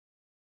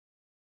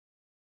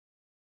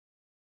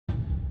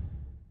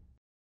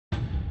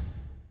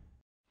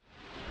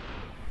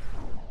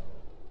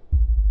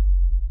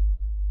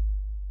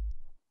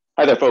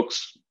Hi there,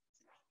 folks.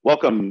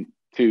 Welcome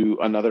to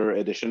another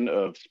edition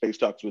of Space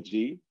Talks with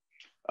Z,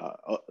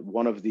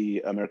 one of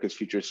the America's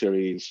Future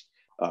Series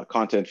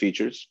content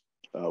features,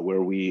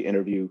 where we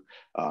interview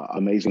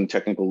amazing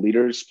technical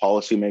leaders,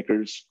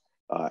 policymakers,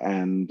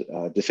 and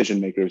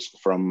decision makers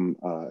from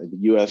the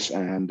US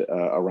and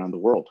around the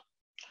world.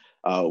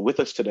 With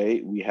us today,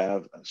 we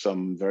have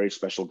some very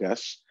special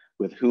guests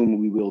with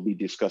whom we will be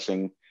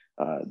discussing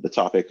the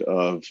topic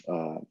of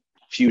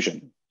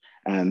fusion.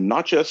 And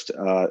not just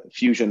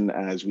fusion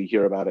as we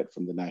hear about it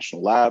from the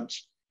national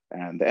labs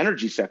and the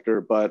energy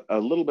sector, but a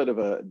little bit of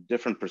a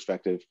different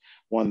perspective,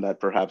 one that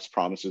perhaps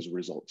promises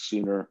results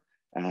sooner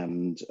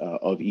and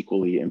of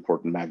equally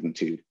important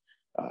magnitude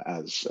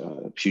as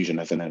fusion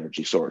as an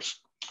energy source.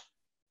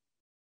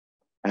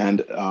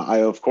 And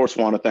I, of course,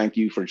 want to thank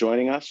you for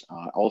joining us.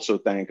 Also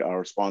thank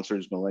our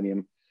sponsors,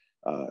 Millennium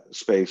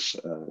Space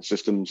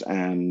Systems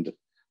and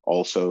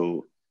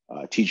also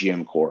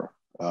TGM Core.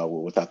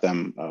 Without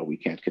them, we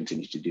can't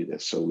continue to do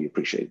this. So we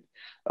appreciate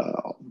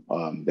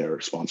their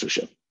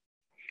sponsorship.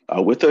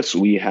 With us,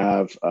 we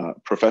have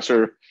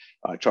Professor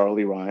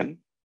Charlie Ryan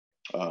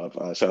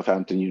of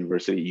Southampton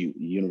University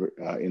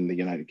in the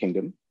United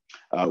Kingdom.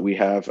 We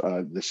have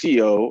the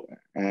CEO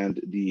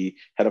and the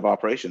head of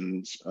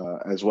operations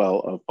as well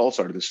of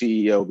Pulsar, the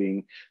CEO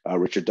being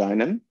Richard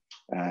Dinan,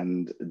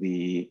 and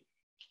the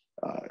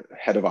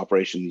head of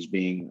operations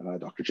being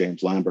Dr.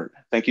 James Lambert.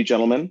 Thank you,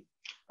 gentlemen.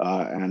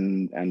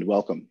 And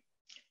welcome.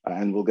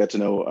 And we'll get to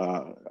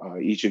know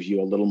each of you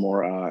a little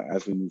more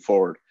as we move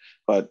forward.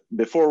 But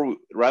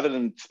rather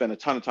than spend a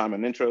ton of time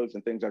on intros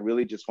and things, I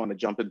really just want to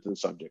jump into the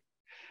subject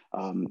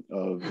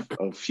of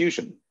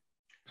fusion.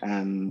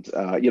 And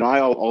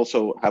I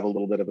also have a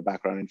little bit of a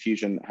background in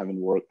fusion, having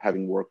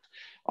worked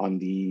on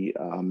the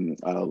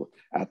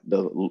at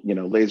the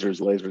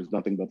lasers,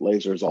 nothing but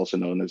lasers, also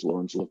known as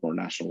Lawrence Livermore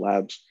National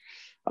Labs.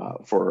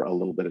 For a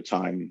little bit of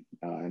time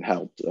and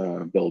helped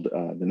build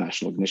the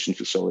National Ignition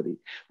Facility,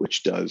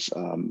 which does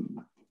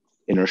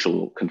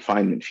inertial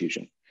confinement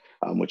fusion,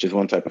 which is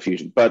one type of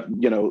fusion. But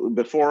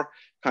before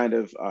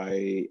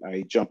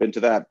I jump into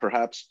that,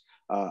 perhaps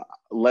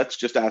let's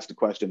just ask the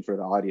question for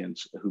the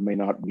audience who may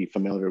not be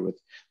familiar with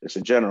this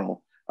in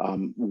general.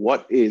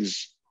 What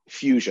is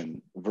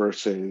fusion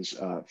versus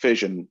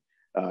fission,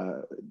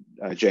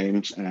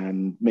 James,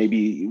 and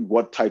maybe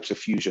what types of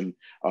fusion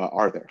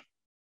are there?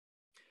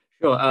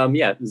 Sure.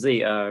 Yeah,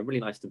 Z,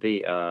 really nice to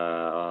be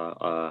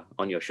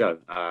on your show.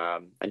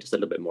 And just a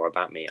little bit more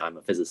about me. I'm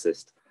a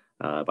physicist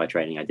by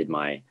training. I did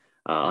my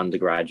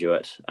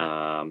undergraduate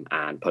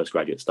and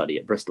postgraduate study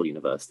at Bristol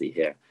University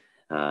here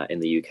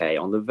in the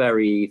UK on the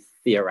very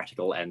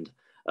theoretical end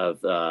of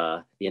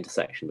the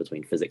intersection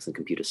between physics and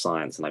computer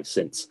science. And I've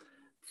since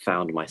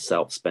found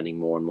myself spending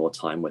more and more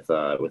time with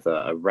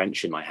a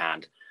wrench in my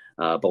hand,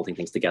 bolting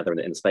things together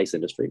in the space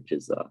industry, which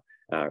is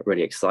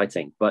really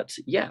exciting. But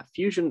yeah,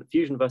 fusion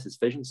versus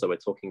fission. So we're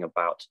talking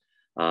about,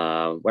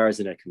 whereas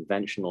in a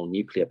conventional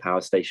nuclear power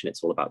station,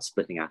 it's all about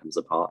splitting atoms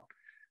apart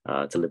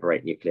to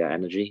liberate nuclear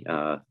energy.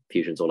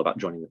 Fusion's all about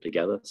joining them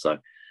together. So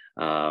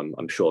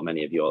I'm sure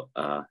many of your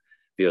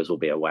viewers will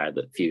be aware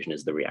that fusion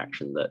is the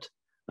reaction that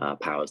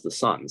powers the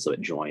sun. So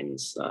it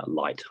joins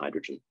light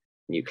hydrogen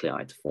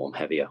nuclei to form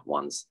heavier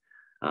ones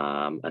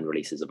and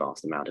releases a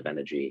vast amount of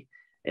energy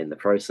in the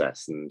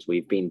process. And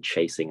we've been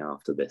chasing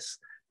after this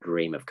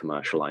dream of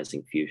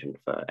commercializing fusion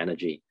for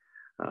energy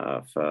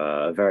for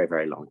a very,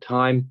 very long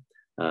time,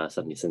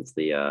 certainly since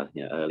the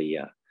early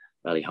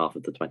half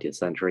of the 20th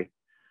century.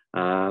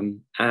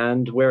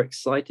 And we're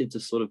excited to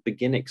sort of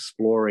begin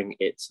exploring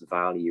its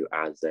value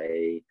as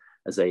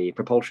a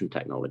propulsion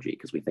technology,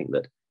 because we think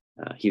that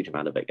a huge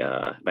amount of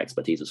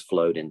expertise has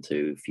flowed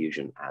into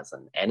fusion as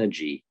an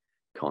energy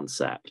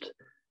concept.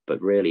 But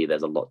really,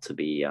 there's a lot to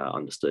be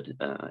understood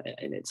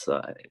in its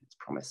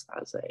promise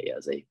as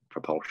a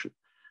propulsion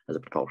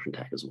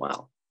tech as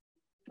well.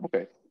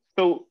 Okay,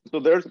 so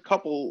there's a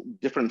couple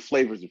different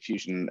flavors of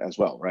fusion as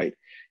well, right?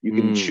 You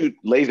can shoot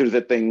lasers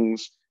at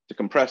things to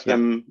compress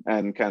them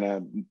and kind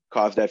of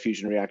cause that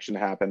fusion reaction to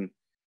happen,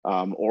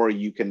 or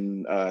you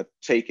can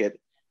take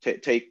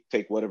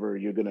whatever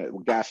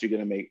gas you're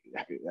gonna make,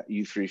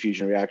 use for your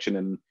fusion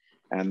reaction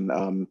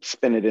and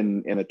spin it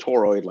in a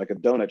toroid, like a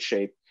donut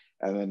shape,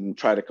 and then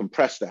try to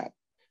compress that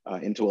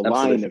into a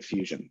line of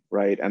fusion,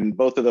 right? And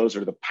both of those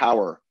are the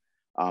power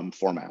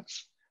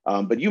formats.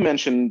 But you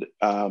mentioned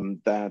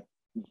that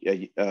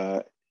you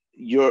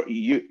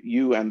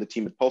and the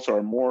team at Pulsar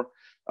are more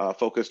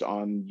focused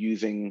on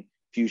using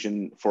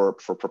fusion for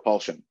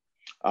propulsion.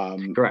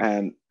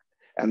 Correct.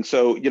 And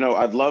so,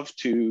 I'd love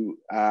to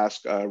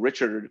ask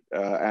Richard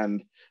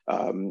and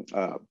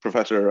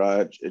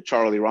Professor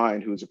Charlie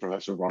Ryan, who is a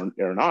professor of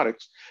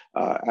aeronautics,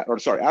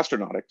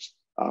 astronautics,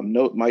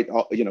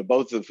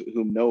 both of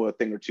whom know a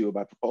thing or two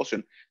about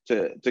propulsion,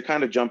 to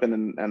kind of jump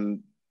in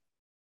and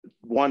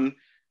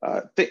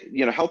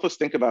help us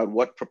think about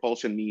what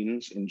propulsion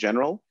means in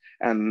general,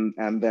 and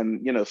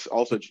then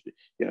also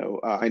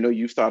I know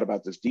you've thought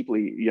about this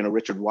deeply,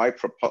 Richard,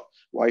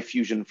 why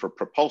fusion for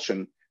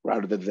propulsion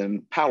rather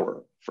than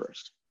power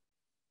first?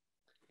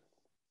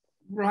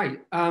 Right.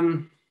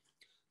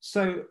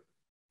 So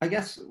I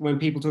guess when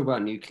people talk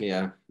about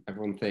nuclear,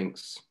 everyone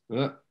thinks,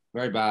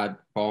 very bad,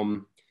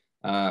 bomb,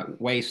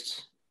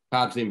 waste,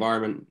 bad for the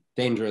environment,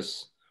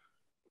 dangerous,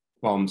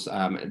 bombs,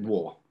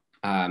 war.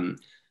 And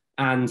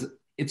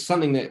it's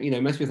something that,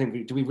 most people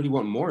think, do we really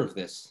want more of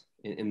this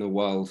in the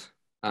world?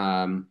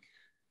 And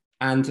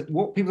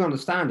what people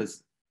understand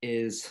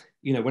is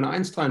when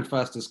Einstein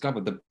first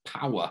discovered the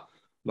power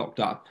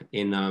locked up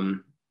in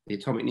the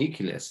atomic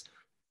nucleus,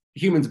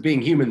 humans being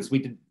humans, we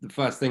did the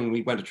first thing,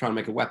 we went to try and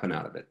make a weapon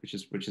out of it, which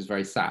is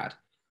very sad.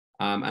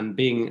 And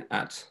being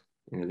at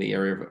the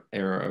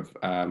era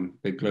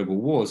of big global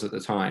wars at the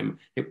time,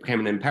 it became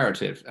an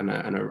imperative and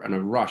a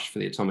rush for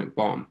the atomic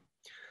bomb.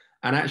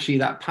 And actually,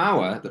 that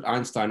power that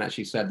Einstein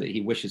actually said that he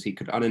wishes he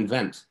could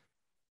uninvent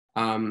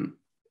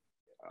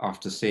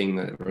after seeing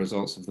the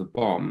results of the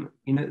bomb,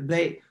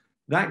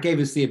 that gave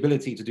us the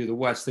ability to do the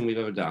worst thing we've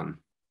ever done,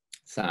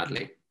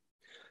 sadly.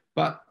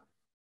 But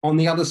on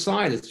the other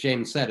side, as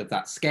James said, of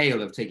that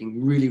scale of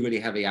taking really, really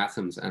heavy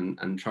atoms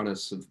and trying to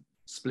sort of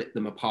split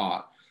them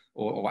apart,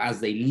 or as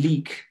they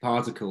leak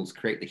particles,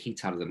 create the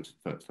heat out of them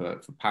for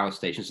power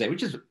stations,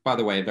 which is, by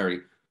the way, a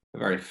very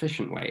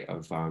efficient way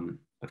of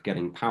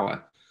getting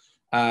power.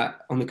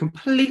 On the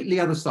completely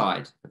other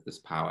side of this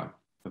power,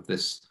 of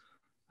this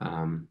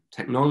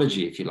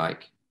technology, if you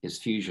like, is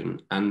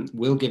fusion, and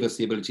will give us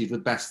the ability to do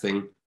the best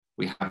thing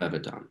we have ever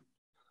done.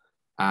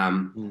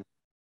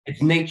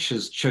 It's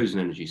nature's chosen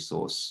energy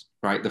source,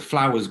 right? The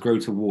flowers grow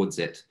towards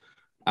it.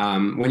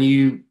 When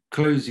you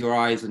close your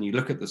eyes and you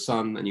look at the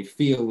sun and you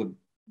feel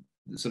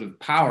the sort of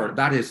power,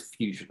 that is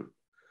fusion.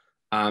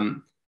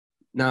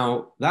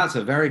 Now, that's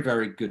a very,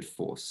 very good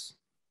force.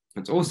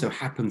 It also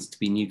happens to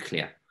be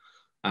nuclear.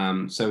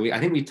 So I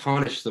think we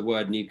tarnish the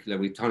word nuclear,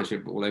 we tarnish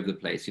it all over the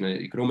place.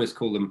 You could almost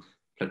call them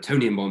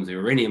plutonium bombs or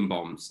uranium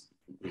bombs.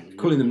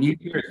 Calling them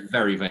nuclear is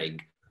very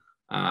vague.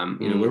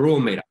 We're all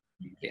made up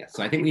of nuclear.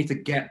 So I think we need to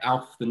get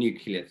off the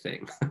nuclear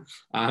thing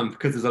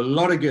because there's a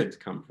lot of good to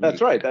come from That's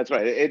nuclear. right, that's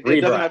right. It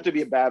doesn't have to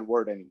be a bad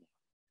word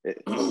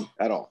anymore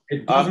at all.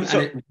 It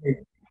doesn't,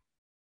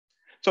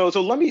 so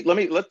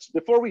let's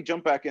before we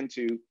jump back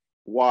into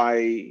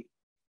why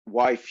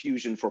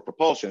fusion for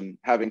propulsion,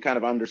 having kind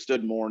of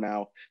understood more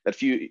now that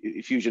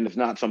fusion is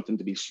not something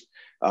to be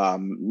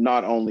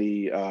not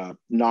only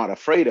not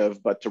afraid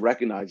of, but to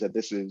recognize that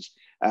this is,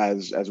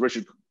 as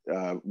Richard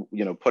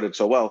put it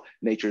so well,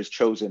 nature's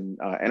chosen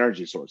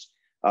energy source.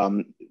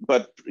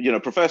 But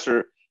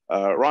Professor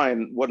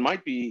Ryan, what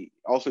might be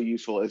also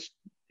useful is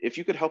if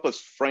you could help us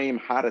frame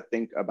how to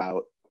think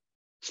about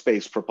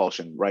space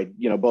propulsion, right?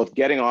 Both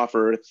getting off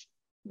Earth,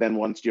 then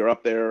once you're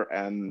up there,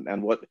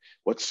 and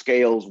what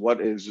scales,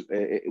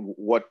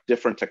 what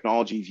different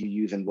technologies you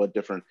use, and what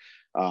different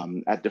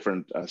at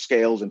different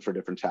scales and for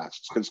different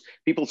tasks. Because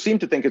people seem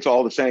to think it's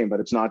all the same, but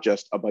it's not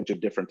just a bunch of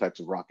different types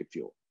of rocket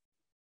fuel.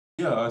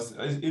 Yeah,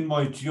 in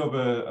my job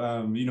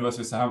at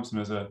University of Southampton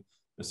as an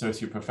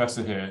associate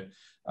professor here,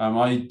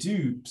 I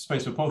do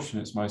space propulsion.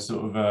 It's my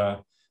sort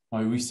of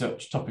my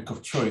research topic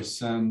of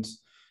choice, and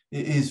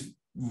it is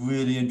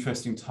really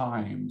interesting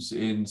times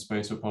in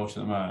space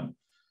propulsion at the moment.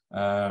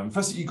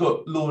 First, you've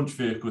got launch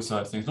vehicle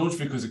side of things. Launch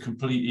vehicle is a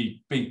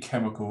completely big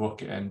chemical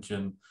rocket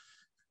engine,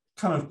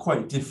 kind of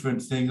quite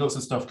different thing, lots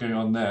of stuff going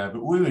on there.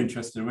 But we're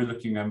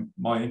looking at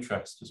my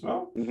interest as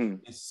well,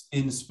 it's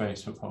in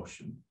space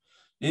propulsion.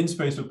 In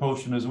space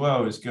propulsion as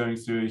well is going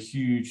through a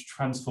huge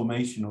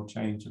transformational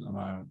change at the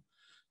moment.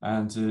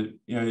 And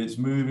it's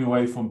moving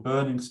away from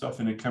burning stuff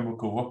in a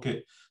chemical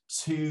rocket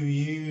to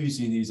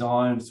using these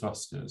ion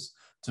thrusters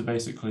to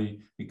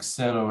basically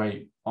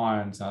accelerate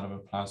ions out of a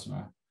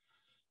plasma.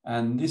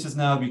 And this has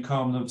now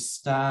become the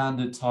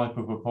standard type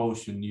of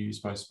propulsion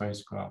used by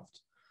spacecraft.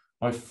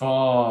 By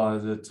far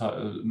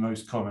the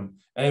most common.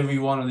 Every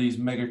one of these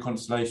mega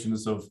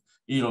constellations of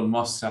Elon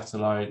Musk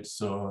satellites,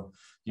 or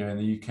in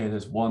the UK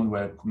there's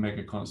Webb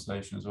mega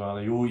constellation as well.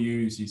 They all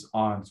use these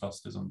ion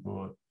thrusters on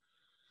board.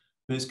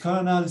 But it's kind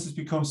of now this has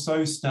become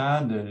so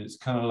standard. It's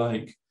kind of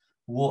like,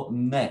 what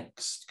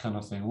next kind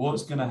of thing?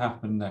 What's going to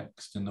happen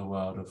next in the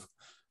world of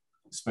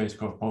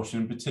spacecraft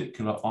propulsion, in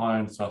particular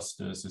ion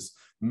thrusters, this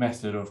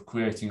method of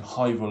creating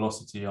high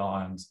velocity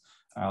ions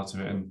out of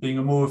it and being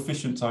a more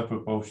efficient type of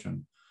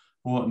propulsion.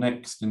 What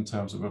next in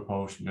terms of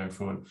propulsion going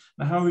forward?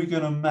 Now, how are we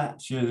going to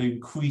match the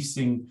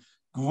increasing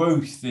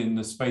growth in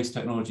the space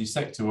technology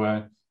sector,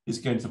 where it's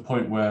getting to the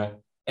point where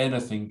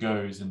anything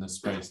goes in the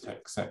space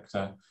tech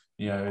sector,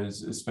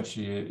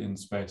 especially in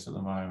space at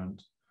the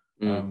moment?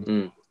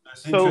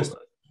 So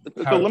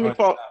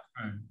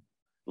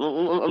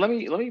let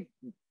me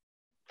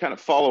kind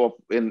of follow up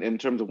in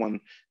terms of one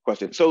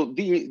question. So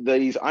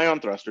these ion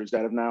thrusters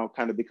that have now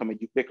kind of become a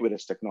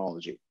ubiquitous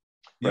technology,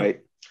 right?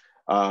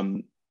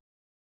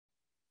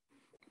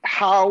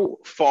 How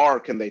far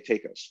can they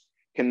take us?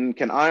 Can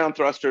ion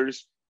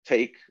thrusters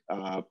take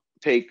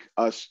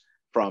us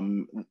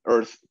from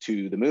Earth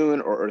to the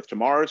Moon or Earth to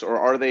Mars, or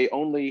are they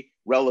only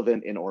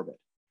relevant in orbit?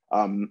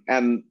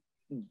 And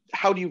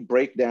how do you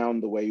break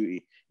down the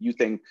way you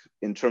think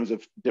in terms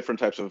of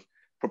different types of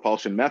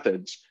propulsion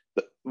methods,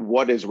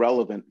 what is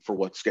relevant for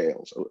what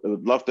scales. I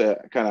would love to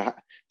kind of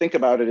think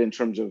about it in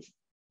terms of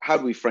how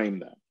do we frame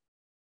that?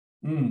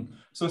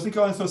 So I think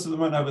iron thrusters at the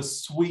moment have a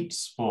sweet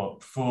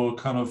spot for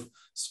kind of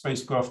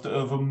spacecraft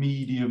of a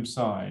medium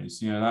size.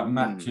 That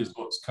matches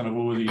what's kind of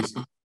all these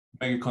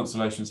mega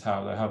constellations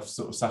have. They have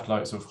sort of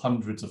satellites of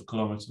hundreds of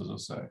kilometers or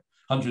so,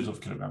 hundreds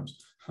of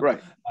kilograms.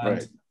 Right. And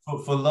right.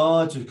 For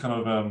larger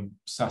kind of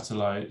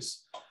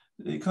satellites,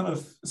 it kind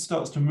of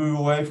starts to move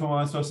away from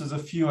iron thrusters.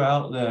 There's a few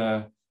out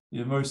there.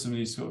 Most of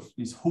these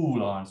these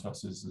Hall iron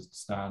thrusters are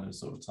standard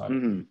sort of type.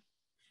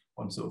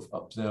 One sort of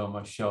up there on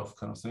my shelf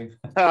kind of thing.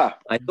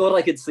 I thought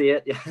I could see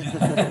it. Yeah.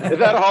 Is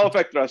that a Hall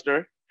effect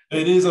thruster?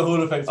 It is a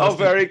Hall effect thruster. Oh,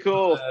 very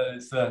cool.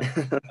 It's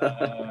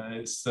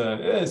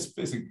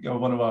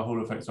one of our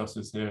Hall effect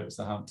thrusters here at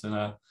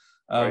Southampton.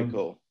 Very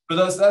cool.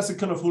 But that's a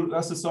kind of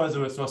that's the size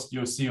of a thruster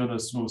you'll see on a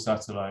small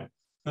satellite.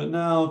 But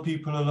now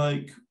people are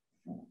like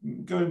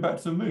going back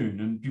to the moon,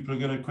 and people are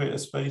going to create a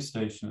space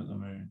station at the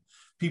moon.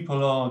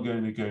 People are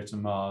going to go to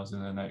Mars in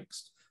the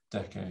next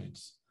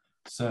decades.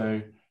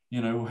 So,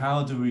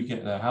 how do we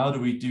get there? How do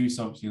we do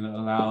something that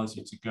allows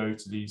you to go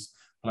to these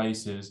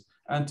places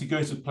and to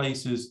go to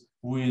places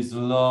with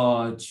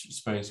large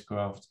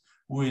spacecraft,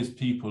 with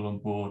people on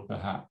board,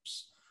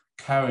 perhaps,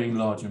 carrying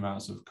large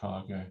amounts of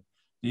cargo?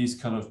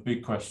 These kind of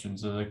big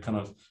questions are the kind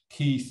of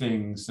key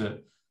things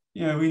that,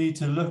 we need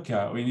to look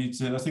at. We need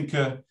to, I think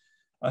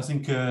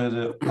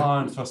the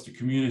iron thruster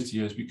community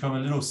has become a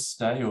little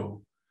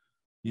stale.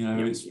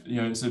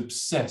 It's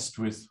obsessed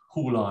with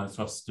Hall iron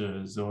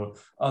thrusters or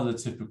other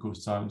typical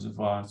types of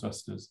iron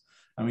thrusters.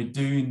 And we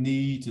do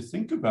need to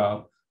think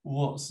about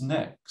what's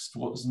next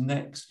going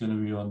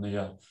to be on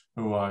the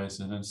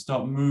horizon, and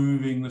start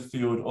moving the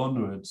field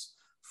onwards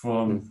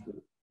from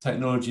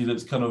technology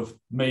that's kind of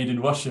made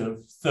in Russia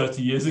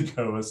 30 years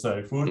ago or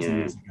so, 40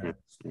 years ago.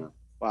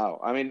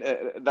 Wow. I mean,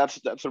 that's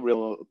a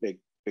real big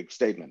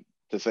statement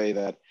to say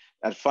that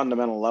at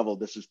fundamental level,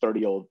 this is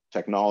 30-year-old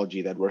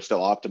technology that we're still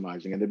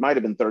optimizing. And it might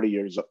have been 30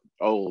 years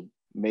old,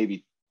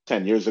 maybe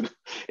 10 years ago,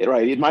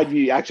 right? It might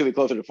be actually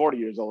closer to 40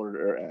 years old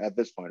at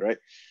this point, right?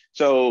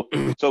 So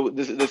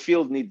the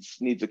field needs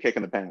a kick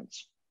in the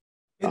pants.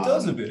 It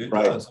does a bit, it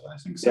right? Does, I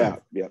think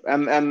so. Yeah.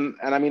 And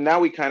I mean,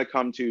 now we kind of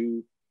come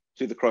to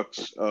the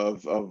crux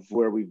of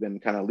where we've been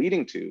kind of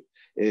leading to,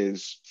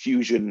 is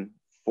fusion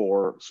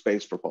for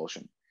space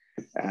propulsion.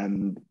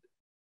 And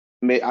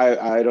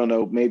I don't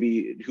know,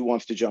 maybe who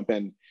wants to jump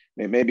in?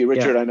 Maybe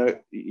Richard, I know,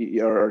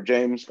 or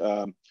James,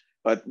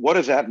 but what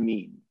does that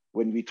mean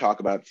when we talk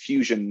about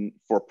fusion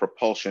for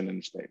propulsion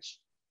in space?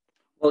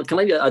 Well,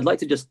 I'd like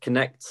to just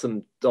connect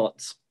some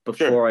dots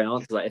before I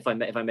answer that, if I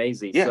may,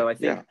 Z. So I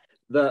think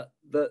the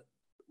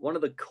one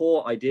of the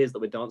core ideas that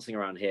we're dancing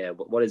around here,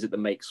 what is it that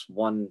makes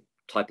one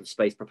type of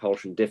space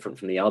propulsion different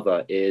from the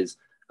other, is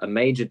a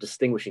major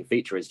distinguishing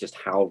feature is just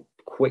how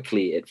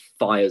quickly it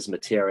fires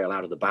material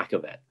out of the back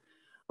of it.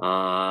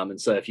 And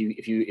so if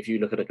you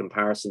look at a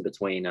comparison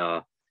between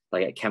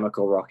like a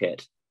chemical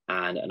rocket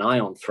and an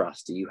ion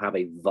thruster, you have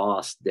a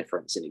vast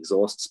difference in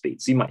exhaust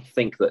speed. So you might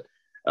think that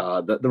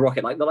the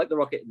rocket, like the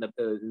rocket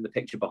in the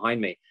picture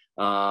behind me,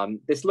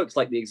 this looks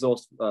like the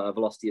exhaust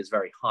velocity is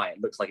very high.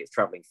 It looks like it's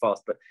traveling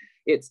fast, but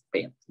it's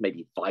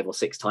maybe 5 or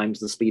 6 times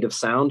the speed of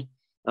sound.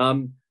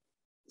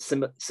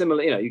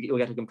 Similar, you'll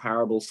get a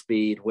comparable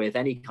speed with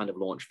any kind of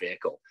launch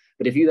vehicle.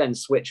 But if you then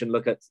switch and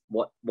look at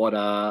what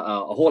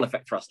a Hall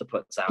effect thruster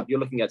puts out, you're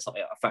looking at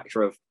something a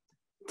factor of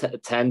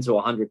 10 to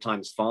 100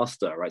 times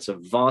faster, right? So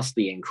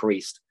vastly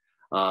increased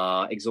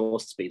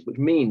exhaust speeds, which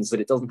means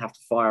that it doesn't have to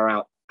fire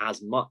out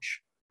as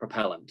much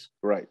propellant,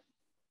 right,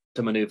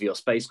 to maneuver your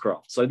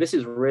spacecraft. So this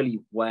is really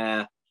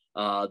where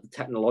the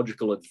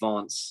technological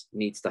advance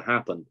needs to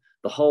happen.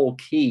 The whole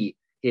key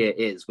here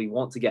is we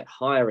want to get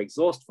higher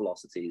exhaust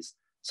velocities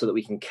so that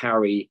we can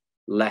carry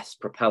less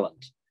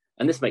propellant.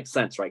 And this makes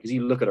sense, right? Because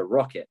you look at a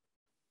rocket,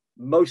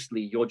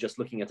 mostly you're just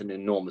looking at an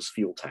enormous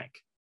fuel tank.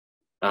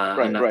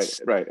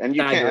 Right. And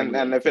you can't,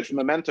 and if it's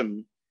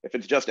momentum, if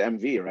it's just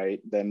MV, right,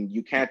 then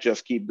you can't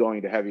just keep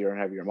going to heavier and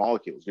heavier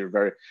molecules.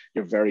 You're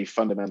very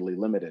fundamentally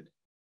limited.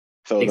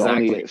 So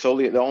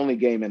the only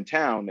game in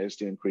town is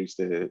to increase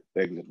the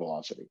exit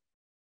velocity.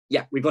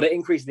 Yeah, we've got to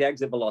increase the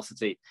exit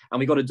velocity, and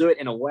we've got to do it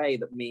in a way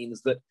that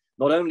means that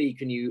not only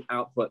can you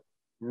output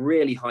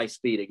really high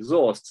speed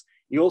exhausts,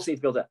 you also need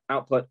to be able to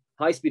output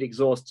high speed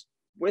exhausts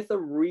with a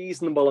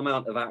reasonable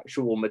amount of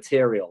actual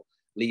material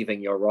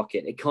leaving your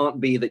rocket. It can't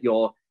be that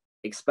you're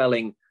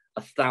expelling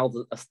a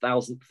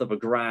thousandth of a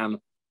gram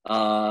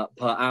per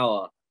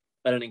hour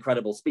at an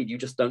incredible speed. You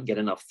just don't get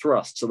enough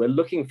thrust. So we're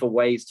looking for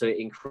ways to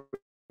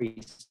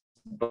increase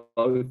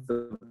both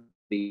of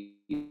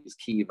these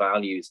key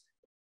values,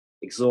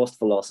 exhaust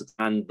velocity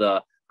and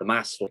the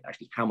mass,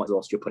 actually how much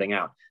exhaust you're putting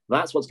out.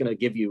 That's what's going to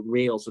give you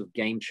real sort of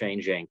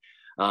game-changing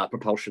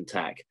propulsion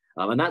tech.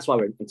 And that's why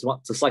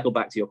to cycle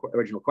back to your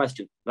original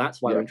question,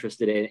 that's why we're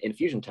interested in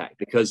fusion tech,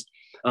 because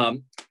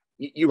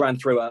you ran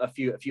through a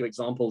few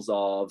examples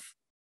of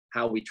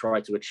how we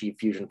try to achieve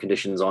fusion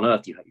conditions on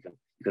Earth. You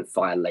can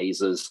fire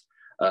lasers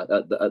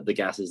the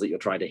gases that you're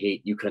trying to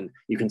heat. You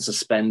can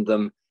suspend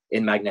them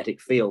in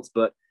magnetic fields,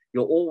 but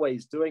you're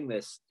always doing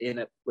this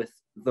with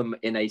them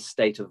in a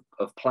state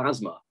of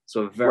plasma,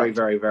 so a very,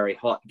 very, very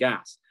hot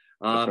gas.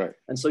 And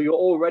so you're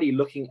already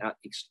looking at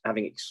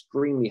having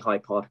extremely high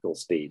particle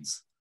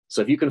speeds.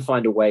 So if you can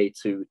find a way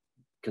to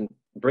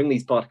bring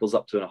these particles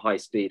up to a high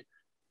speed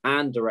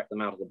and direct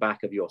them out of the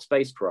back of your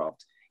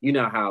spacecraft, you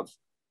now have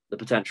the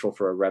potential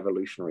for a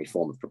revolutionary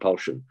form of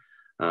propulsion.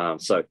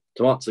 So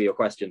to answer your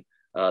question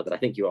that I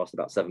think you asked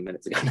about 7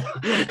 minutes ago,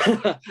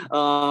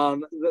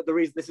 the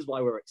reason, this is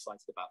why we're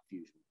excited about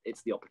fusion.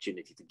 It's the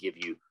opportunity to give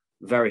you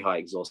very high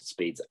exhaust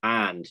speeds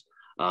and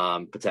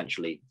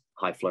potentially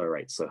high flow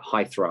rates, so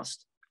high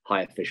thrust,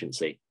 high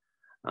efficiency,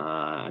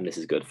 and this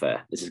is good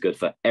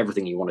for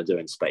everything you want to do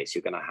in space.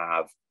 You're going to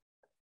have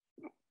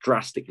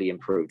drastically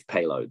improved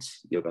payloads.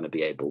 You're going to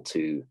be able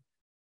to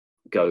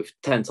go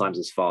 10 times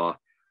as far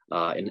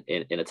in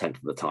a tenth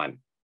of the time.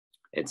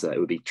 It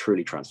would be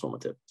truly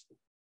transformative.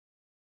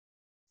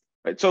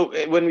 Right. So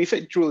when we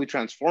say truly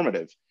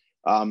transformative,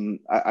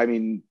 I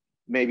mean,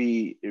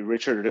 maybe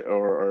Richard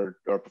or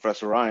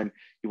Professor Ryan,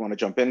 you want to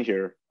jump in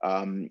here.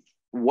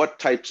 What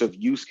types of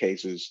use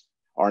cases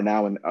are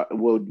now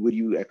would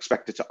you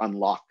expect it to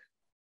unlock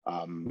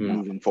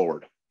moving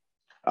forward?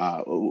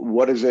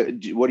 What is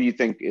it? What do you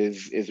think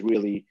is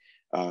really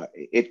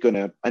it going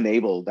to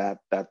enable that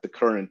the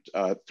current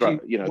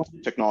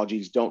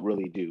technologies don't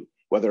really do,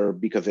 whether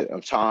because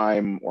of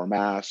time or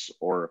mass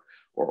or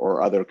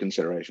other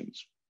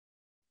considerations?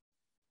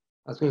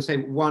 I was going to say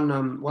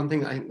one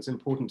thing I think is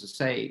important to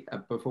say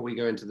before we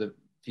go into the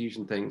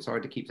fusion thing. Sorry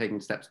to keep taking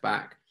steps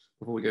back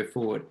before we go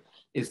forward.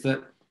 Is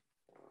that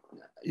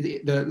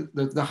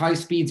the high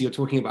speeds you're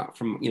talking about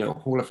from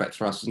Hall effect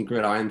thrusters and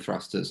grid ion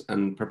thrusters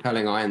and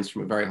propelling ions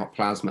from a very hot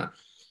plasma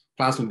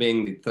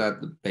being the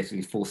third,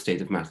 basically fourth state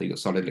of matter. You've got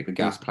solid, liquid,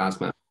 gas,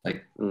 plasma.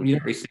 Like you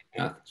don't really see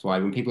it on Earth. That's why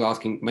when people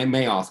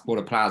may ask what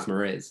a plasma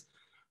is,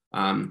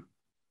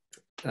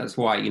 that's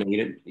why I don't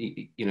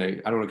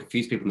want to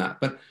confuse people in that.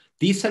 But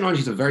these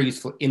technologies are very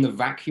useful in the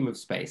vacuum of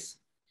space.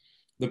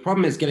 The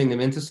problem is getting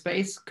them into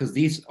space, because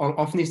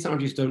often these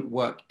technologies don't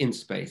work in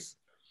space.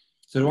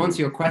 So to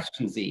answer your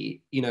question,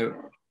 Z,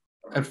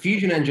 a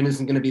fusion engine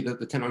isn't going to be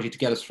the technology to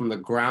get us from the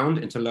ground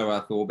into low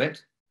Earth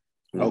orbit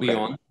or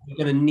beyond. You're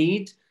going to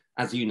need,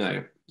 as you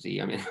know,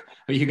 Z, I mean,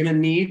 you're going to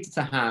need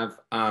to have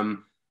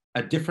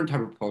a different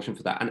type of propulsion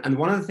for that. And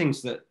one of the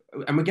things and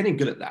we're getting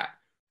good at that.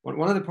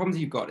 One of the problems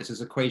you've got is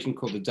this equation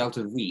called the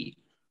delta V,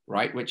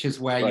 right? Which is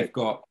where you've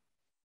got,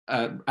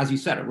 as you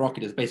said, a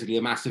rocket is basically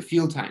a massive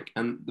fuel tank.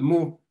 And the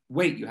more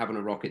weight you have on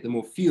a rocket, the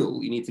more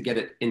fuel you need to get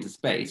it into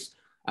space.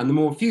 And the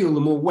more fuel,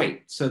 the more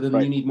weight. So then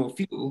you need more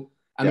fuel.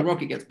 And the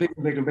rocket gets bigger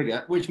and bigger and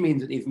bigger, which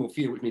means it needs more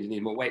fuel, which means it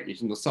needs more weight,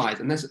 which needs more size.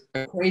 And this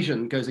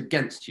equation goes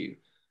against you.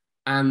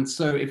 And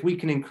so if we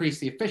can increase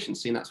the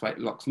efficiency, and that's why it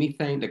locks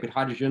methane, liquid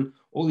hydrogen,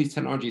 all these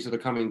technologies that are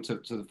coming to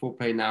the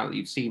foreplay now that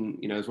you've seen,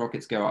 as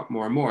rockets go up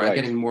more and more, are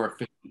getting more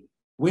efficient.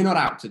 We're not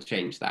out to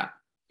change that.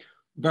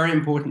 Very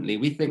importantly,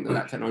 we think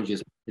that technology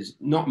is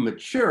not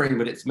maturing,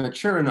 but it's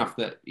mature enough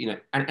that,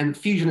 and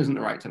fusion isn't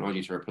the right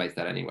technology to replace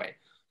that anyway.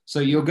 So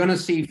you're going to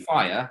see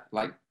fire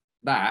like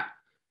that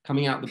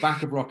coming out the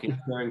back of rockets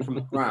going from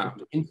the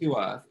ground into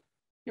Earth.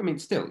 I mean,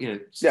 still,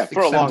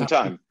 for a long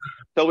time.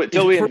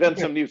 Till we invent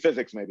some new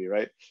physics, maybe,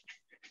 right?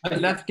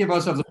 Let's give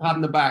ourselves a pat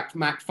on the back.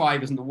 Mach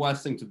 5 isn't the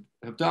worst thing to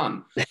have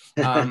done.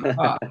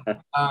 But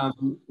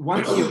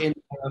once you're in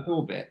Earth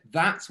orbit,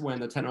 that's when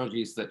the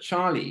technologies that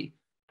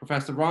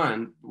Professor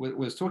Ryan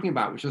was talking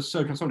about, which is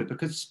so transformative,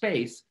 because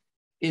space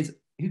is,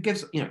 who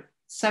gives,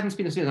 7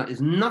 speed of light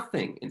is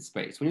nothing in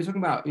space. When you're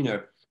talking about,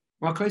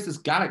 our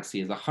closest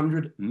galaxy is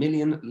 100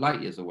 million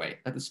light years away.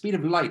 At the speed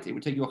of light, it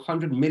would take you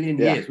 100 million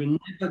years. We're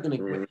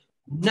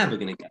never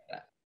going to get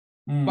there.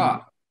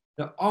 But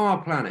there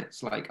are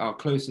planets like our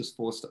closest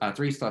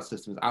 3-star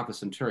system is Alpha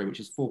Centauri, which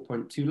is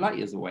 4.2 light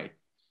years away.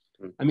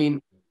 I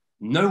mean,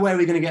 no way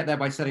we're going to get there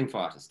by setting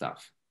fire to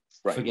stuff.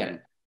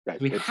 Forget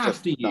it. We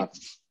have to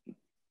use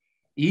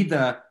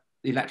either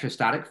the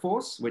electrostatic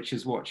force, which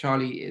is what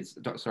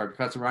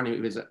Professor Ryan,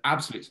 who is an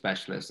absolute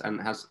specialist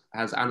and has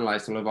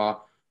analyzed all of our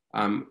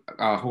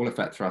Hall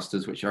effect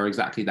thrusters, which are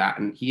exactly that.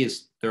 And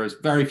there is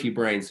very few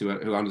brains who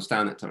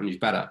understand that technology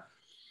better.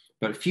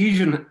 But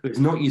fusion is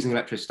not using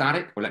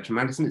electrostatic or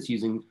electromagnetism, it's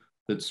using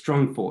the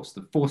strong force,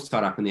 the force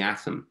tied up in the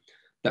atom,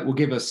 that will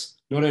give us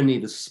not only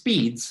the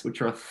speeds,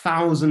 which are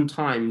 1,000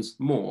 times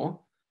more,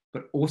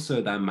 but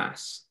also their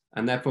mass.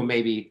 And therefore,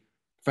 maybe,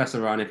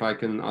 Professor Ryan, if I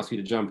can ask you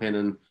to jump in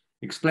and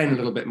explain a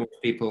little bit more to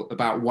people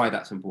about why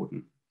that's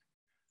important.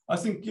 I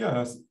think,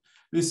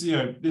 this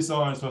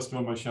iron thruster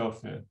on my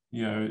shelf here,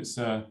 it's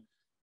a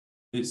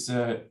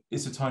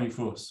tiny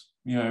force.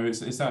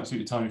 It's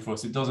absolutely tiny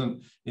force.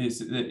 There's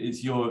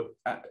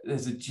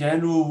a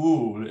general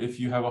rule. If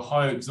you have a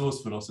high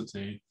exhaust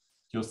velocity,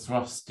 your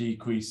thrust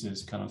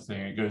decreases, kind of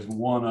thing. It goes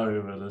 1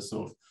 over the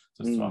sort of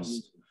the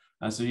thrust.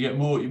 And so you get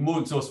more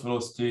exhaust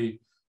velocity,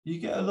 you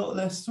get a lot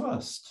less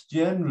thrust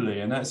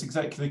generally. And that's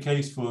exactly the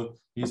case for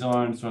these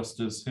iron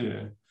thrusters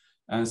here.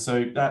 And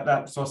so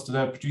that thruster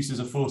there produces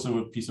a force of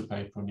a piece of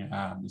paper on your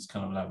hand, this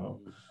kind of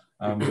level.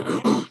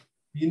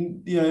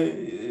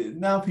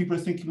 Now people are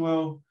thinking,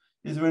 well,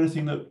 is there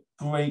anything that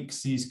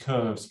breaks these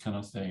curves kind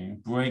of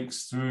thing,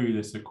 breaks through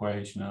this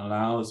equation and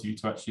allows you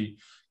to actually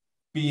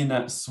be in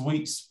that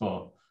sweet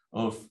spot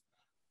of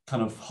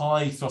kind of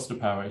high thruster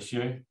power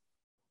ratio,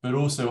 but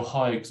also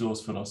high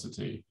exhaust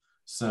velocity.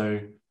 So,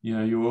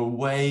 you're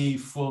away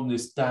from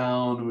this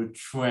downward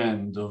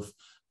trend of,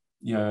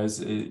 as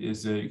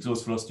the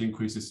exhaust velocity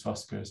increases,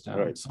 thrust goes down.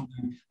 Right.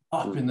 Something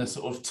up in the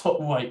sort of top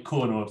right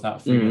corner of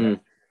that figure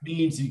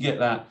means you get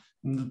that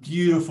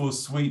beautiful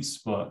sweet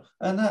spot.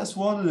 And that's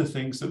one of the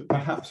things that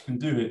perhaps can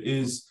do it,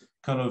 is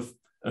kind of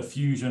a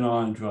fusion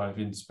ion drive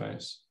in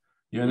space.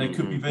 And there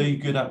could be very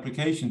good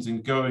applications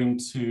in going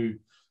to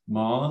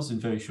Mars in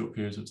very short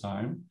periods of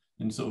time,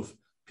 in sort of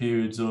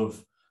periods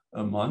of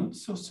a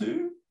month or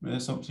two,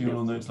 something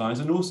along those lines,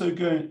 and also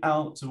going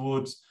out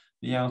towards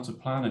the outer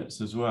planets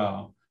as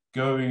well,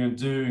 going and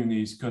doing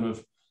these kind of,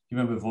 you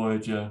remember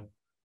Voyager?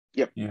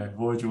 Yep.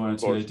 Voyager 1 and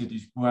 2, they did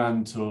these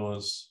grand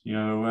tours,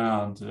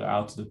 around the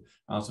outer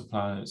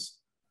planets,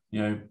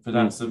 but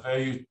that's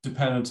very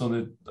dependent on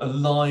the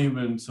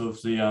alignment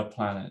of the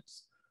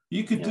planets.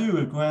 You could do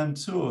a grand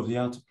tour of the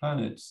outer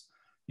planets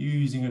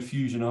using a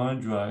fusion ion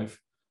drive,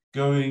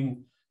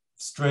 going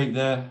straight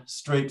there,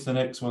 straight to the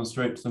next one,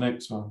 straight to the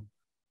next one.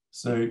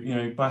 So,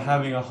 by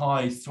having a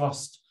high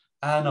thrust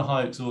and a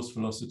high exhaust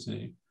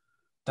velocity,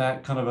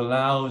 that kind of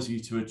allows you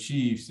to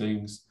achieve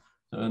things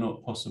that are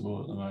not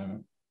possible at the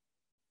moment.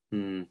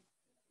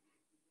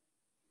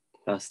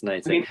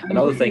 Fascinating.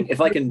 Another thing,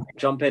 if I can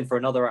jump in for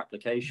another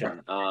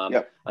application,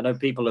 I know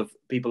people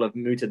have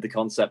mooted the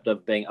concept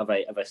of being of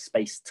a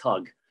space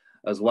tug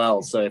as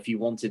well. So if you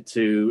wanted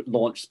to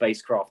launch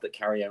spacecraft that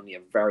carry only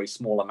a very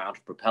small amount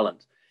of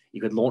propellant, you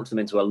could launch them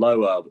into a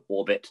low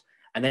orbit,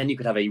 and then you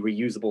could have a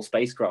reusable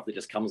spacecraft that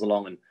just comes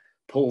along and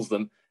pulls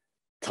them,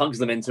 tugs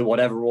them into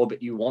whatever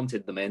orbit you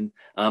wanted them in,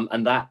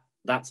 and that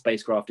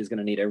spacecraft is going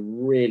to need a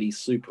really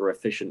super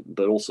efficient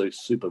but also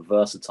super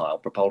versatile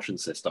propulsion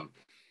system.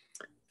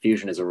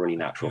 Fusion is a really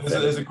natural fit.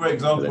 There's a great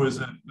example, is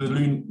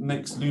the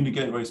next Lunar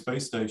Gateway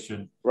space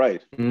station.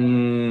 Right. It's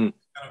going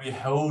to be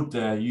held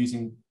there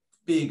using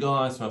big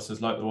ion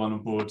thrusters like the one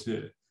on board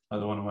here, like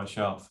the one on my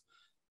shelf.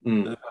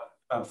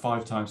 About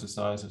 5 times the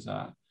size of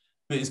that.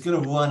 But it's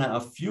going to run out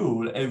of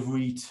fuel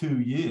every 2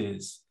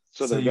 years.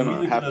 So they're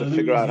going to have to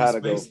figure out how to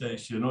go.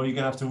 Station, or you're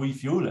going to have to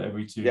refuel it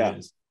every 2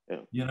 years.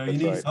 You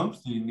need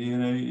something.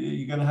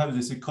 You're going to have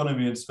this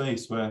economy in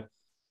space where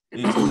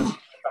it's going to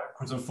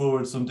backwards and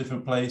forwards from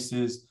different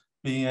places,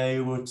 being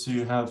able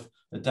to have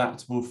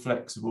adaptable,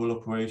 flexible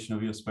operation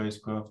of your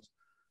spacecraft.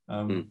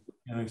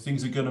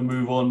 Things are going to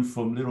move on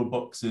from little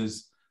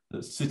boxes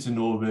that sit in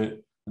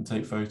orbit and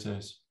take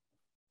photos.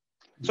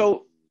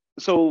 So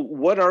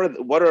what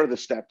are the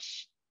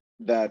steps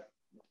that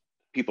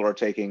people are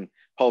taking,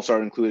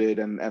 Pulsar included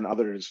and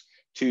others,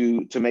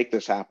 to make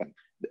this happen?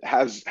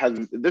 Has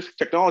this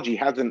technology,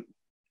 has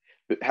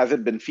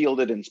it been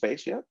fielded in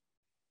space yet?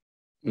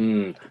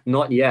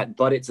 Not yet,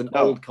 but it's an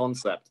old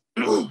concept.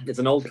 It's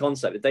an old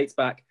concept. It dates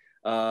back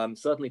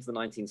certainly to the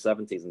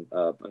 1970s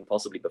and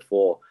possibly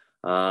before.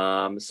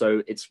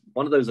 So it's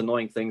one of those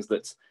annoying things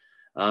that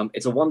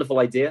it's a wonderful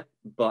idea,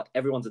 but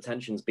everyone's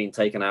attention's been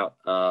taken out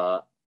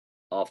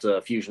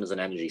after fusion as an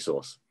energy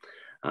source.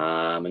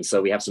 And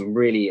so we have some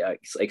really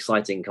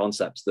exciting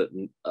concepts that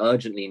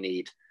urgently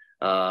need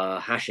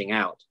hashing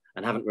out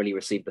and haven't really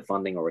received the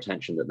funding or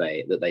attention that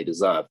they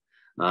deserve.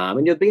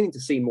 And you're beginning to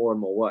see more and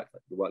more work,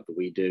 like the work that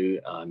we do.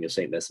 You're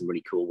seeing there's some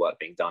really cool work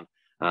being done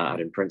out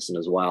in Princeton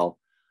as well,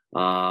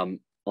 on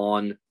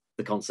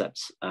the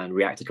concepts and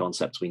reactor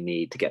concepts we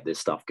need to get this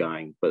stuff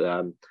going.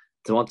 But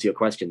to answer your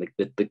question,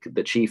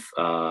 the chief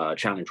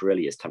challenge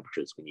really is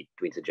temperatures. We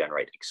need to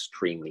generate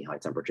extremely high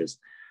temperatures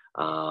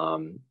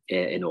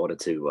in order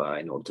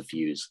to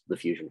fuse the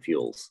fusion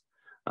fuels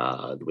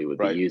that we would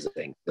be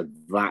using. So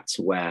that's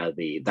where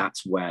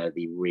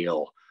the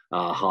real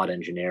hard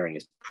engineering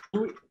is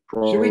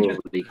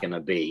probably going to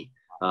be.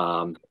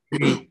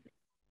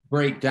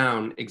 Break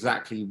down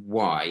exactly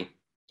why,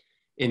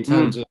 in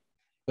terms of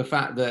the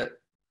fact that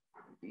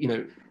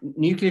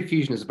nuclear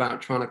fusion is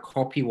about trying to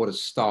copy what a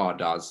star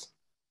does,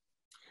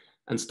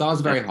 and stars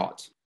are very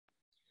hot.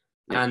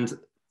 And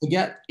to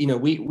get,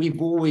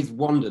 we've always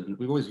wondered,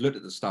 we've always looked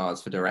at the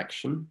stars for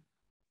direction,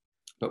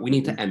 but we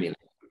need to emulate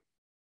them.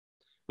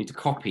 We need to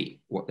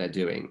copy what they're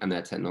doing and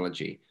their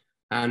technology.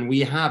 And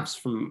we have,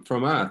 from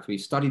Earth,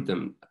 we've studied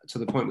them to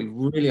the point we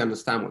really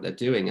understand what they're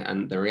doing,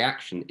 and the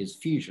reaction is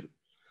fusion.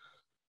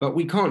 But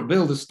we can't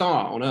build a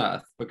star on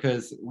Earth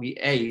because we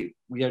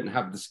don't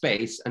have the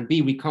space, and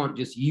B, we can't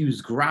just use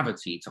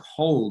gravity to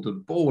hold a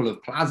ball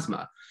of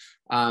plasma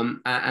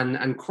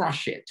and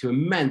crush it to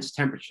immense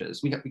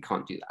temperatures. We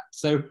can't do that.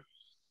 So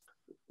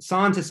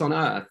scientists on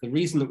Earth, the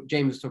reason that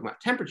James was talking about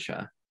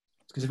temperature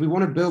is because if we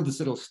want to build this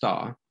little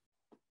star,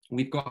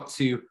 we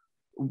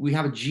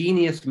have a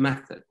genius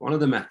method. One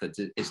of the methods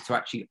is to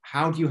actually,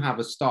 how do you have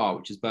a star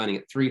which is burning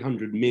at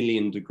 300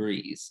 million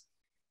degrees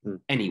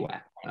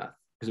anywhere on Earth?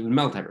 because it would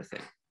melt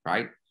everything,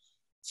 right?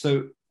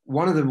 So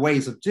one of the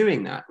ways of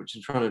doing that, which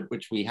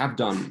we have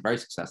done very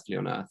successfully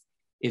on Earth,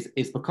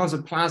 is because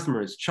a plasma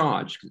is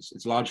charged, because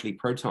it's largely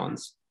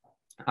protons,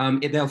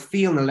 they'll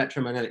feel an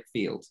electromagnetic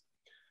field.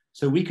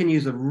 So we can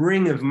use a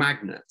ring of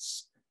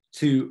magnets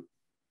to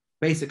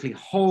basically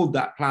hold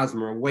that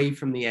plasma away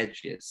from the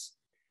edges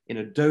in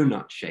a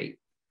donut shape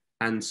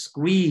and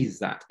squeeze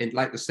that, in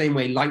like the same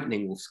way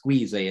lightning will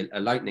squeeze a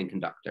lightning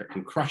conductor,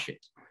 can crush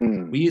it.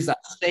 We use that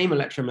same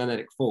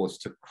electromagnetic force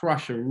to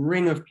crush a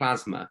ring of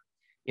plasma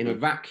in a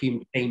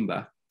vacuum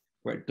chamber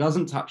where it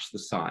doesn't touch the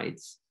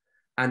sides,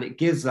 and it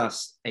gives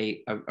us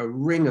a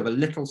ring of a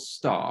little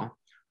star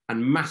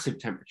and massive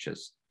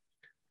temperatures.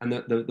 And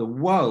the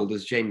world,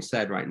 as James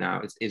said right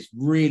now, is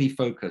really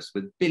focused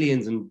with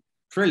billions and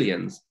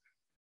trillions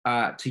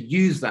to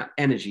use that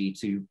energy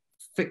to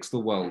fix the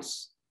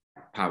world's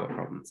power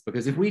problems.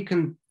 Because if we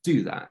can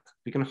do that,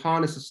 we can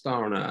harness a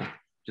star on Earth,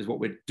 which is what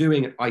we're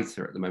doing at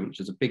ITER at the moment, which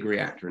is a big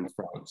reactor in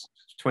France,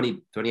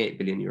 28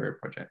 billion euro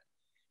project.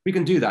 If we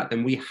can do that,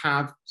 then we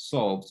have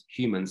solved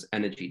humans'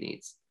 energy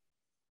needs.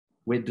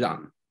 We're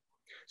done.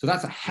 So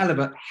that's a hell of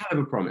a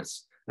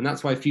promise. And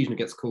that's why fusion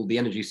gets called the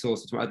energy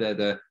source,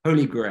 the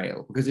holy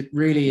grail, because it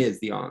really is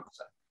the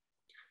answer.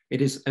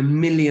 It is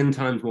 1,000,000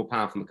 times more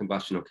powerful than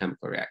combustion or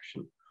chemical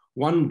reaction.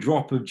 One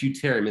drop of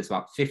deuterium is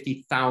about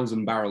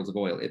 50,000 barrels of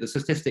oil. The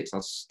statistics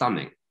are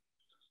stunning.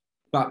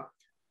 But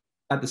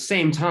at the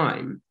same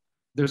time,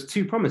 there's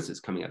two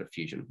promises coming out of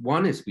fusion.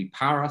 One is we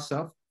power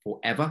ourselves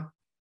forever,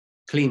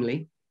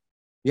 cleanly.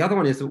 The other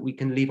one is that we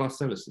can leave our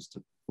solar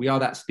system. We are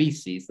that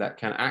species that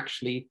can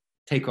actually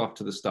take off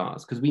to the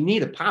stars, because we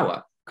need a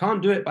power.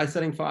 Can't do it by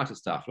setting fire to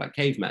stuff like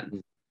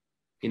cavemen.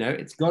 You know,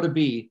 it's got to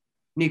be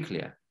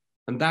nuclear.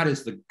 And that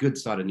is the good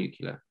side of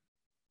nuclear.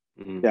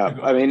 Yeah,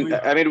 I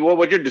mean,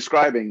 what you're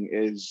describing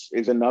is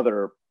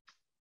another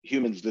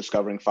humans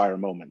discovering fire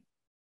moment,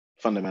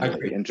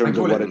 fundamentally, in terms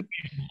of what it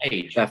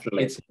age.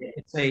 Definitely,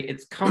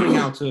 it's coming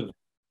out of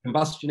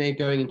combustion age,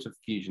 going into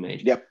fusion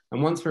age. Yep.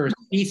 And once we're a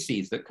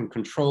species that can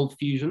control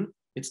fusion,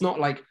 it's not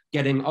like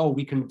getting, oh,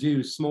 we can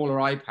do smaller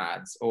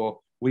iPads or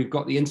we've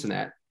got the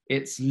internet.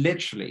 It's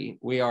literally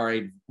we're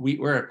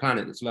a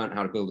planet that's learned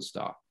how to build a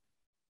star.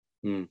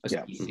 A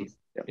species.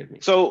 Yeah.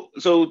 So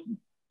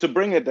to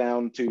bring it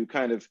down to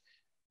kind of,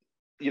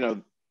 you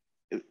know,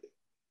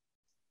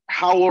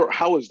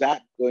 how is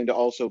that going to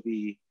also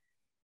be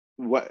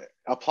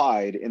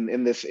applied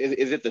in this?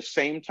 Is it the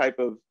same type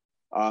of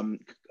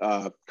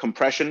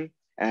compression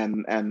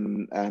and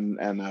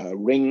a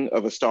ring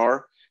of a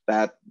star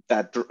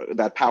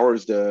that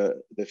powers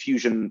the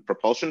fusion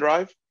propulsion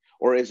drive,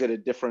 or is it a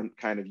different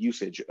kind of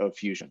usage of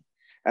fusion?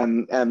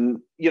 And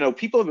you know,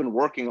 people have been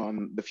working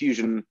on the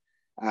fusion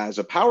as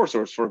a power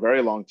source for a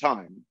very long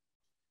time.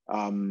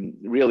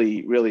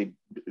 Really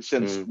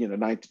since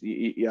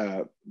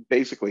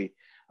basically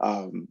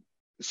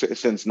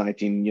since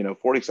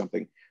 1940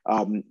 something,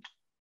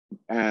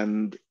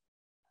 and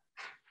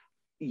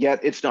yet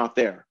it's not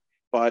there.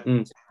 But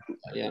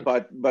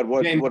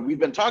what we've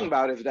been talking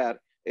about is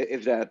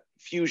that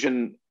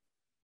fusion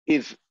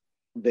is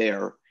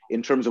there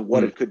in terms of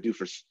what it could do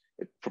for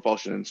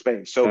propulsion in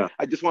space. So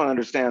I just want to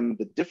understand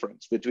the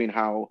difference between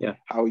how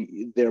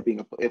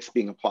it's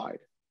being applied.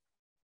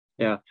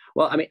 Yeah,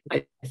 well, I mean,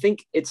 I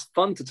think it's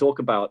fun to talk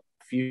about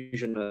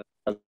fusion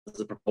as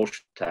a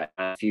propulsion tech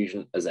and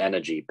fusion as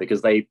energy,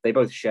 because they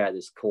both share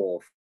this core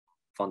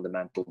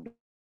fundamental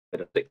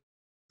bit of physics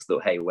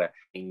that, hey, we're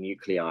in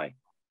nuclei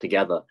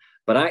together.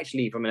 But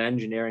actually, from an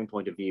engineering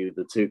point of view,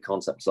 the two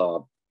concepts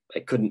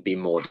it couldn't be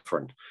more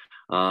different.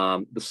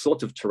 The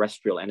sort of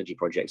terrestrial energy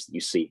projects that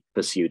you see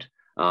pursued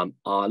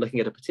are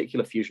looking at a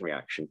particular fusion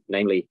reaction,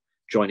 namely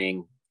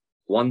joining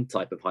one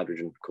type of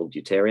hydrogen called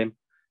deuterium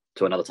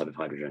to another type of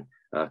hydrogen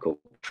called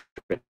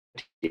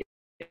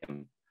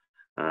tritium.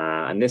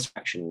 And this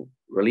reaction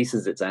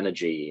releases its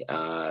energy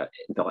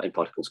in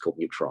particles called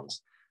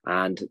neutrons.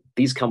 And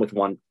these come with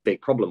one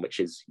big problem, which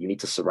is you need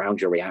to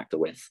surround your reactor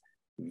with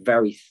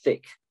very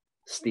thick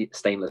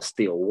stainless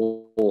steel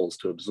walls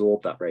to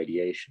absorb that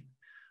radiation.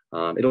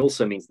 It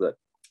also means that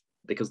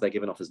because they're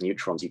given off as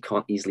neutrons, you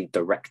can't easily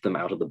direct them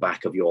out of the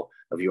back of your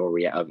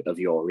reactor.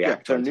 Yeah,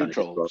 they're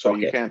neutral, so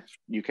you can't